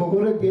किसी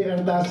होर अगे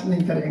अरदास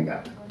नहीं करेगा,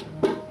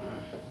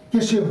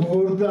 किसी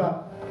होर दा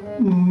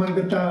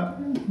मंगता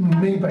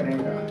नहीं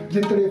बनेगा।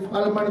 जितने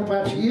फल मन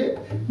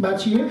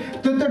बाछिए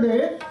तितने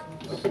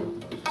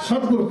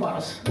सतगुरु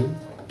पास।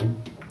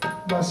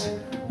 बस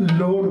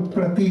लोड़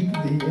प्रतीत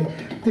दी है।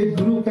 ते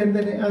गुरु कहते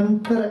ने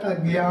अंतर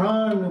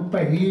अज्ञान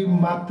पही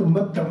मत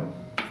मध्यम।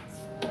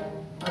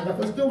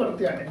 लफज क्यों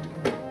वरत्या है?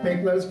 मैं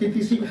एक बार की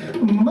थी सी,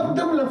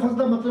 मध्यम लफज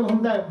का मतलब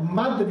होता है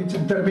मध्य विच,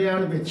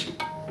 दरम्यान विच।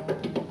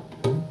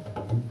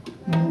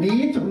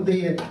 नीच हुंदी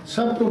है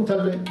सब तो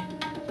थल्ले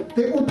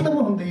ते उत्तम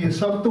होंदी है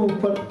सब तो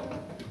ऊपर।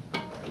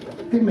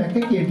 ते मैं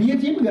कहा कि एडी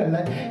अजीब गल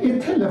है,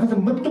 इत्थे लफ्ज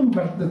मध्यम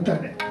वरत दिता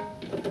है,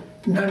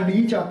 ना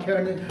नीच आख्या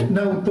ने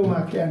ना उत्तम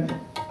आख्या ने,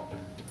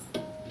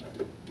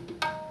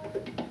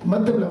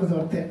 मध्यम लफ्ज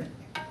वरते हैं।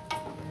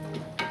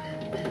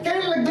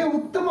 कहने लगे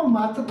उत्तम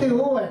मत ते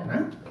वो है ना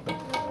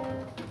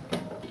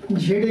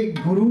जेड़े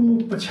गुरु नूं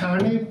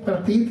पछाणे,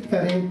 प्रतीत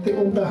करे ते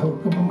उनदा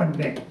हुक्म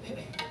मन्ने।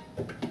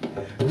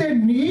 ते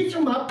नीच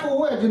मत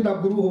वो है जिंदा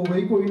गुरु हो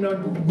गई, कोई ना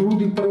गुरु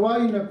की परवाह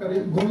ही ना करे,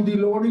 गुरु की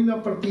लोड़ ही ना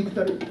प्रतीत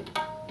करे।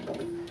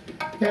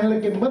 कहने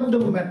लगे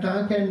मध्यम मैं ता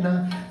कहना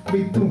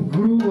भी तू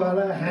गुरु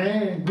वाला है,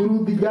 गुरु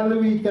की गल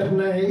भी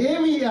करना है, ये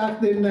भी आख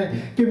देना है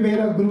कि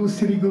मेरा गुरु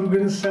श्री गुरु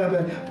ग्रंथ साहब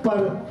है, पर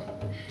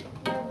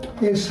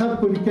ये सब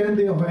कुछ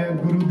कहते हुए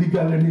गुरु की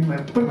गल नहीं,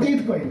 मैं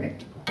प्रतीत कोई नहीं।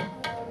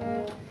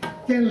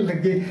 कहने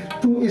लगे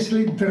तू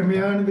इसलिए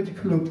दरम्यान विच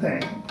खलोता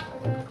है।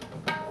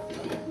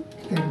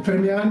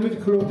 दरम्यान में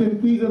खलोते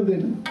की करते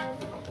हैं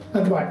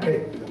अधवाटे,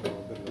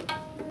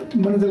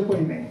 मंजिल कोई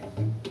नहीं,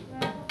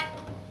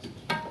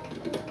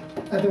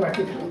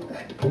 अधवाटे खलोता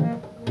है।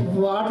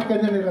 वाट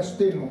कहते हैं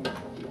रस्ते नूं,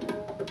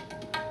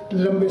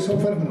 लंबे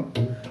सफर नूं,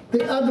 ते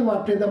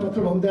अधवाटे का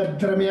मतलब होता है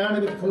दरम्यान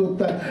में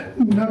खलोता है,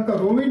 ना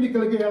घरों भी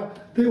निकल गया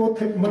ते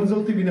उत्थे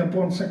मंजिल ते भी ना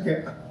पहुंच सकिया,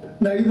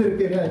 ना इधर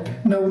के रहा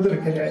ना उधर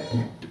के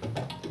रहा।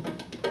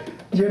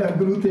 ਜਿਹੜਾ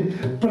ਗੁਰੂ ਤੇ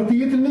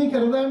ਪ੍ਰਤੀਤ ਨਹੀਂ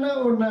ਕਰਦਾ ਨਾ,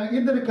 ਉਹ ਨਾ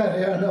ਇੱਧਰ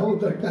ਕਰਿਆ ਨਾ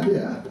ਉਧਰ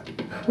ਕਰਿਆ,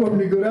 ਉਹ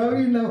ਨਿਗਰਾ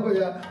ਵੀ ਨਾ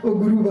ਹੋਇਆ, ਉਹ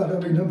ਗੁਰੂ ਵਾਲਾ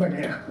ਵੀ ਨਾ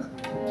ਬਣਿਆ।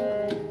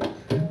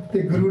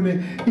 ਤੇ ਗੁਰੂ ਨੇ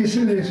ਇਸ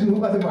ਲਈ ਇਸ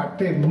ਨੂੰ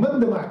ਅਧਵਾਟੇ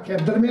ਮੱਧਮ ਆਖਿਆ,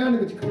 ਦਰਮਿਆਨ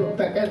ਵਿੱਚ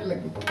ਖਲੋਤਾ ਕਹਿਣ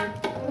ਲੱਗੀ।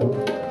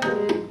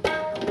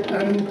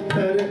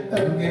 ਅੰਤਰ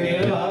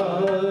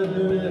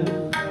ਅਗਿਆਨ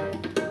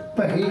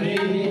ਭਈ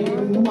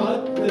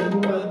ਮਤ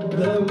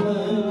ਮੱਧਮ,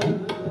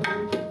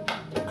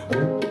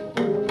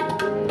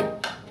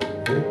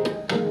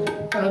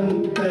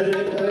 ਅੰਤਰ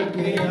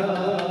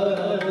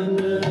ਅਗਿਆਨ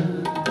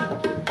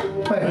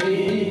ਭਈ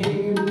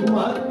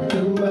ਮਤ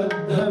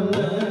ਮੱਧਮ,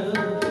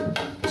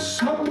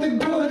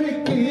 ਸਤਿਗੁਰ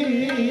ਕੀ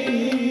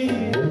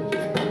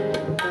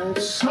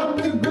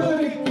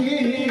ਸਤਿਗੁਰ ਕੀ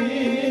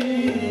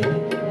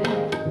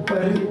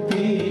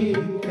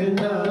ਪ੍ਰਤੀਤ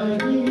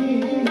ਨਾਹੀ,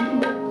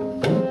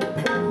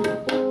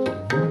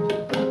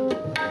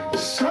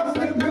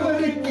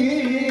 ਸਤਿਗੁਰ ਕੀ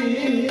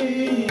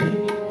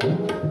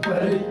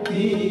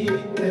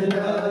ਪ੍ਰਤੀਤ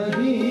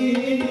ਨਾਹੀ,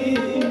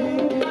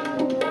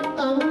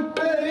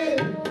 ਅੰਤਰ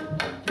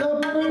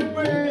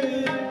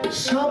ਕਪਟ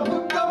ਸਭ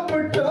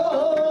ਕਪਟੋ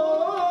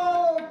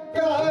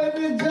ਕਰ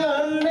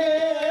ਜਾਣੇ,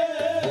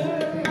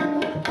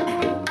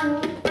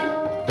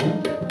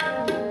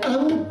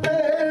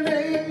 ਅੰਤਰ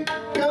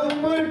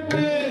ਕਪਟ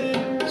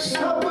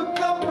ਸਭ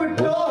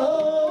ਕਪਟੋ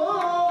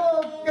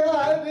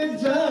ਕਰ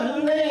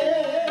ਜਾਣੇ,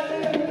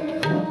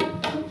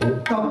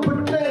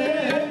 ਕਪਟੇ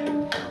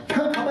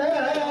ਖਪੇ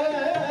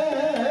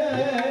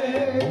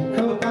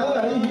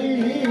ਖਪਾਈ,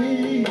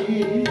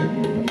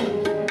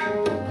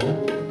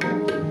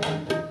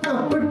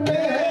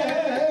 ਕਪਟੇ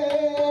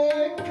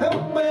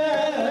ਖਪੇ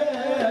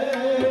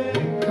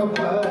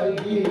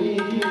ਖਪਾਈ,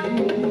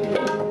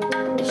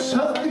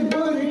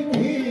 ਸਤਿਗੁਰ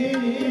ਕੀ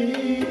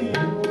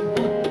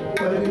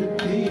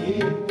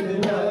ਪ੍ਰਤੀਤ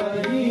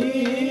ਨਾਹੀ,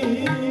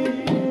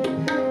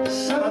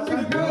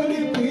 ਸਤਿਗੁਰ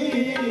ਕੀ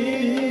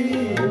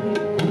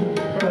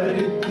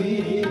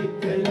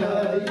ਪ੍ਰਤੀਤ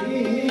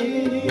ਨਾਹੀ,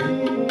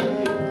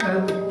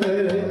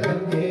 ਅੰਤਰ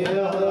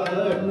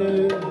ਅਗਿਆਨ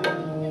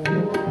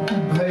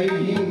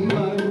ਭਈ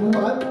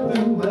ਮਤ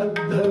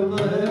ਮੱਧਮ,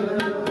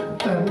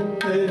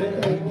 ਅੰਤਰ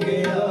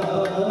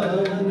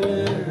ਅਗਿਆਨ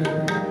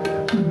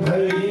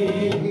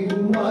ਭਈ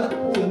ਮਤ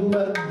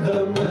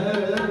ਮੱਧਮ,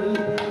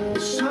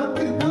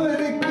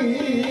 ਸਤਿਗੁਰ ਕੀ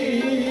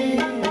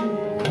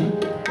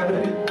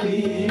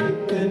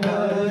ਪ੍ਰਤੀਤ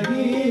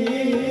ਨਾਹੀ,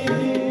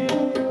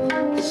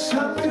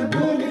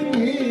 ਸਤਿਗੁਰ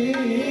ਕੀ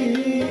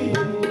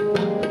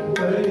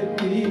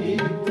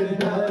ਪ੍ਰਤੀਤ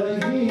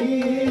ਨਾਹੀ,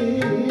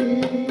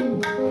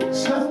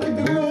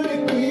 ਸਤਿਗੁਰ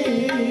ਕੀ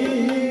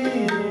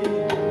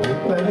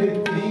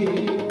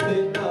ਪ੍ਰਤੀਤ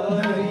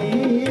ਨਾਹੀ।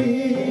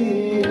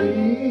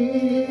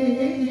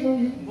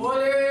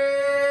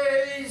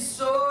 ਬੋਲੇ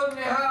ਸੋ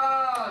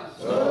ਨਿਹਾਲ।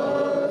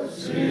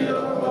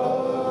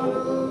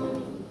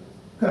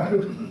 ਘਰ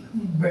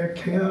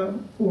ਬੈਠਿਆ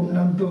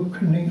ਉਹਨਾਂ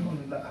ਦੁੱਖ ਨਹੀਂ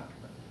ਹੁੰਦਾ,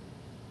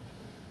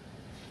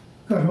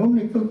 ਘਰੋਂ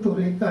ਨਿਕਲ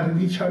ਤੁਰੇ ਘਰ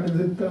ਵੀ ਛੱਡ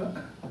ਦਿੱਤਾ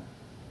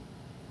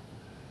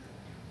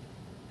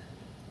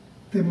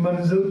ਤੇ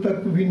ਮੰਜ਼ਿਲ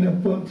ਤੱਕ ਵੀ ਨਾ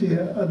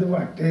ਪਹੁੰਚਿਆ,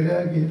 ਅਧਵਾਟੇ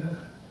ਰਹਿ ਗਿਆ,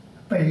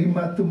 ਭਈ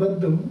ਮਤ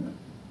ਮੱਧਮ।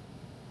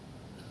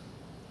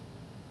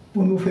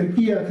 ਉਹਨੂੰ ਫਿਰ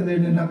ਕੀ ਆਖਦੇ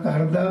ਨੇ, ਨਾ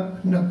ਘਰ ਦਾ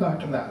ਨਾ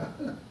ਘਾਟ ਦਾ,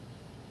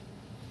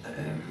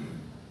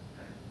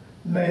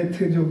 ਨਾ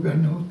ਇੱਥੇ ਜੋਗਾ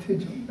ਨਾ ਉੱਥੇ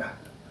ਜੋਗਾ।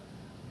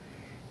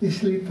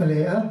 ਇਸ ਲਈ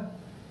ਭਲਿਆ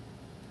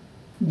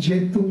ਜੇ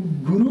ਤੂੰ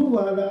ਗੁਰੂ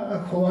ਵਾਲਾ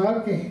ਅਖਵਾ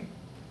ਕੇ,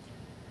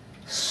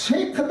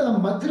 ਸਿੱਖ ਦਾ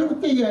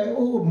ਮਤਲਬ ਕੀ ਹੈ,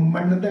 ਉਹ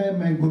ਮੰਨਦਾ ਹੈ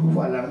ਮੈਂ ਗੁਰੂ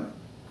ਵਾਲਾ ਹਾਂ।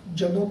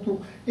 ਜਦੋਂ ਤੂੰ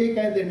ਇਹ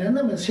ਕਹਿ ਦੇਣਾ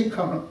ਨਾ ਮੈਂ ਸਿੱਖ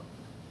ਹਾਂ,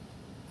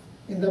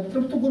 ਇਹਦਾ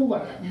ਮਤਲਬ ਤੂੰ ਗੁਰੂ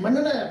ਵਾਲਾ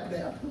ਮੰਨਣਾ ਹੈ,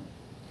 ਆਪਣੇ ਆਪ ਨੂੰ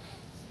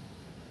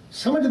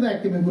ਸਮਝਦਾ ਹੈ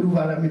ਕਿ ਮੈਂ ਗੁਰੂ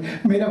ਵਾਲਾ,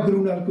 ਮੇਰਾ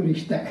ਗੁਰੂ ਨਾਲ ਕੋਈ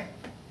ਰਿਸ਼ਤਾ ਹੈ।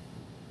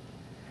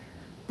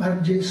 ਪਰ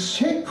ਜੇ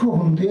ਸਿੱਖ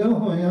ਹੁੰਦਿਆਂ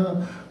ਹੋਇਆਂ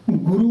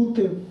ਗੁਰੂ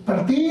ਤੇ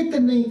ਪ੍ਰਤੀਤ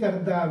ਨਹੀਂ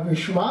ਕਰਦਾ,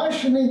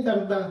 ਵਿਸ਼ਵਾਸ ਨਹੀਂ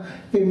ਕਰਦਾ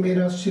ਕਿ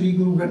ਮੇਰਾ ਸ੍ਰੀ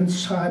ਗੁਰੂ ਗ੍ਰੰਥ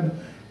ਸਾਹਿਬ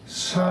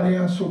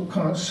ਸਾਰਿਆਂ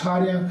ਸੁੱਖਾਂ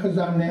ਸਾਰਿਆਂ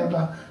ਖਜ਼ਾਨਿਆਂ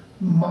ਦਾ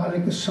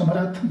ਮਾਲਿਕ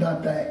ਸਮਰੱਥ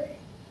ਦਾਤਾ ਹੈ,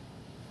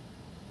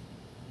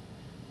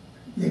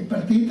 ਇਹ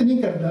ਪ੍ਰਤੀਤ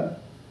ਨਹੀਂ ਕਰਦਾ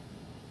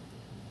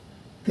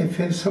ਤੇ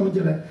ਫਿਰ ਸਮਝ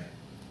ਲੈ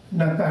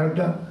ਨਾ ਘਰ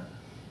ਦਾ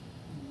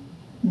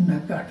ਨਾ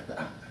ਘਾਟ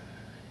ਦਾ।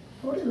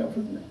 ਥੋੜੇ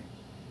ਲਫ਼ਜ਼ ਨੇ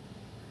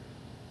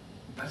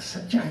ਪਰ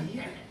ਸੱਚਾਈ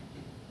ਹੈ।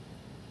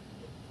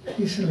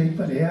 ਇਸ ਲਈ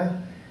ਭਲਿਆ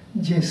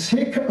ਜੇ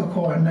ਸਿੱਖ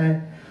ਅਖਵਾਨਾ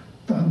ਹੈ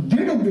ਤਾਂ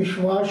ਦ੍ਰਿੜ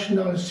ਵਿਸ਼ਵਾਸ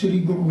ਨਾਲ ਸ੍ਰੀ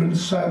ਗੁਰੂ ਗ੍ਰੰਥ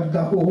ਸਾਹਿਬ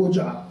ਦਾ ਹੋ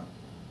ਜਾ।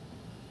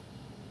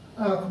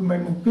 ਆਖ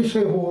ਮੈਨੂੰ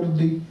ਕਿਸੇ ਹੋਰ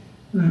ਦੀ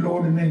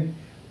ਲੋੜ ਨਹੀਂ,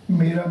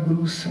 ਮੇਰਾ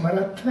ਗੁਰੂ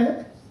ਸਮਰੱਥ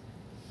ਹੈ,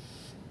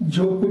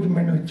 ਜੋ ਕੁਝ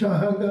ਮੈਨੂੰ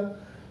ਚਾਹਾਂਗਾ,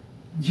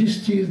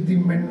 ਜਿਸ ਚੀਜ਼ ਦੀ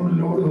ਮੈਨੂੰ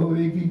ਲੋੜ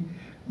ਹੋਵੇਗੀ,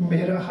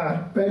 ਮੇਰਾ ਹਰ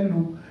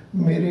ਪਹਿਲੂ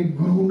ਮੇਰੇ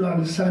ਗੁਰੂ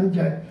ਨਾਲ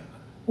ਸਾਂਝਾ ਹੈ,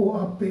 ਉਹ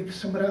ਆਪੇ ਇੱਕ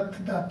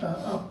ਸਮਰੱਥ ਦਾਤਾ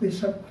ਆਪੇ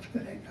ਸਭ ਕੁਝ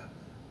ਕਰੇਗਾ।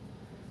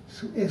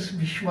 ਸੋ ਇਸ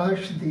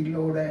ਵਿਸ਼ਵਾਸ ਦੀ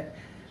ਲੋੜ ਹੈ,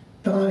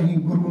 ਤਾਂ ਹੀ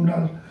ਗੁਰੂ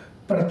ਨਾਲ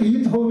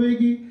ਪ੍ਰਤੀਤ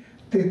ਹੋਵੇਗੀ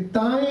ਤੇ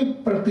ਤਾਂ ਹੀ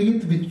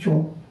ਪ੍ਰਤੀਤ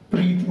ਵਿੱਚੋਂ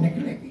ਪ੍ਰੀਤ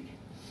ਨਿਕਲੇਗੀ।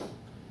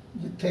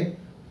 ਜਿੱਥੇ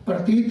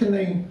ਪ੍ਰਤੀਤ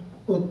ਨਹੀਂ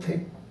ਉੱਥੇ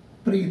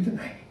ਪ੍ਰੀਤ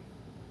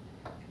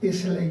ਨਹੀਂ।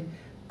 ਇਸ ਲਈ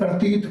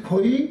ਪ੍ਰਤੀਤ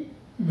ਖੋਈ,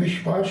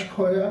 ਵਿਸ਼ਵਾਸ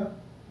ਖੋਇਆ,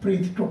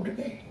 ਪ੍ਰੀਤ ਟੁੱਟ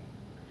ਗਈ।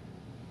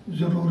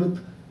 ਜ਼ਰੂਰਤ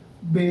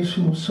ਬੇਸ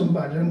ਨੂੰ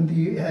ਸੰਭਾਲਣ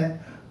ਦੀ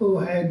ਹੈ,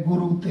 ਉਹ ਹੈ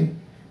ਗੁਰੂ ਤੇ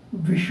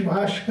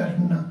ਵਿਸ਼ਵਾਸ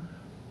ਕਰਨਾ,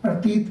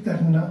 ਪ੍ਰਤੀਤ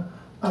ਕਰਨਾ,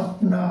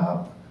 ਆਪਣਾ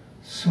ਆਪ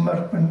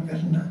ਸਮਰਪਣ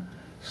ਕਰਨਾ।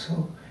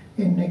 ਸੋ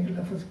ਇੰਨੇ ਕੁ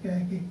ਲਫ਼ਜ਼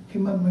ਕਹਿ ਕੇ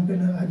ਖਿਮਾ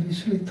ਮੰਗਣਾ ਅੱਜ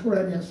ਇਸ ਲਈ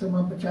ਥੋੜ੍ਹਾ ਜਿਹਾ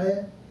ਸਮਾਂ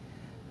ਬਚਾਇਆ।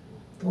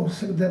 ਹੋ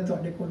ਸਕਦਾ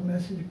ਤੁਹਾਡੇ ਕੋਲ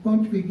ਮੈਸੇਜ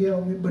ਪਹੁੰਚ ਵੀ ਗਿਆ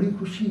ਹੋਵੇ। ਬੜੀ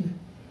ਖੁਸ਼ੀ ਹੈ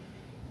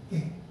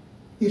ਕਿ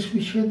ਇਸ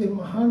ਵਿਸ਼ੇ ਦੇ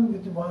ਮਹਾਨ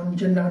ਵਿਦਵਾਨ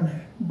ਜਿਨ੍ਹਾਂ ਨੇ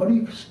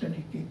ਬੜੀ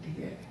ਸਟੱਡੀ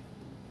ਕੀਤੀ ਹੈ,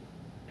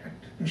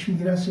 ਡਾਕਟਰ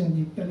ਕਸ਼ਮੀਰਾ ਸਿੰਘ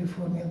ਜੀ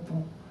ਕੈਲੀਫੋਰਨੀਆ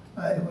ਤੋਂ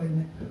ਆਏ ਹੋਏ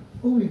ਨੇ,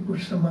 ਉਹ ਵੀ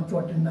ਕੁਝ ਸਮਾਂ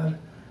ਤੁਹਾਡੇ ਨਾਲ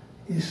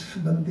ਇਸ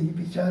ਸੰਬੰਧੀ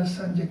ਵਿਚਾਰ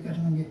ਸਾਂਝੇ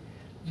ਕਰਨਗੇ,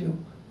 ਜੋ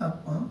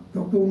ਆਪਾਂ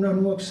ਕਿਉਂਕਿ ਉਹਨਾਂ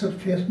ਨੂੰ ਅਕਸਰ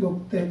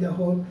ਫੇਸਬੁੱਕ 'ਤੇ ਜਾਂ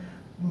ਹੋਰ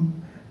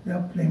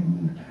ਆਪਣੇ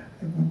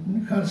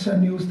ਖਾਲਸਾ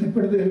ਨਿਊਜ਼ 'ਤੇ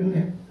ਪੜ੍ਹਦੇ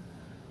ਰਹਿੰਦੇ,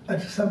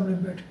 ਅੱਜ ਸਾਹਮਣੇ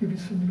ਬੈਠ ਕੇ ਵੀ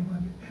ਸੁਣ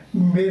ਲਵਾਂਗੇ।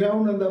 ਮੇਰਾ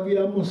ਉਹਨਾਂ ਦਾ ਵੀ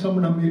ਆਮੋ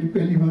ਸਾਹਮਣਾ ਮੇਰੀ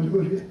ਪਹਿਲੀ ਵਾਰ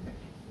ਹੋ ਰਿਹਾ।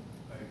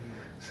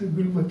 ਸੋ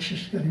ਗੁਰੂ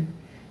ਬਖਸ਼ਿਸ਼ ਕਰੇ।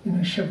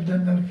 ਇਹਨਾਂ ਸ਼ਬਦਾਂ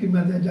ਨਾਲ ਕਿ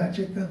ਮੈਂ ਜਾ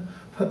ਚੁੱਕਾ।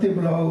 ਫਤਿਹ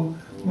ਬੁਲਾਓ।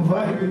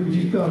 ਵਾਹਿਗੁਰੂ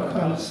ਜੀ ਕਾ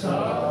ਖਾਲਸਾ,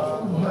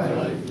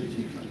 ਵਾਹਿਗੁਰੂ।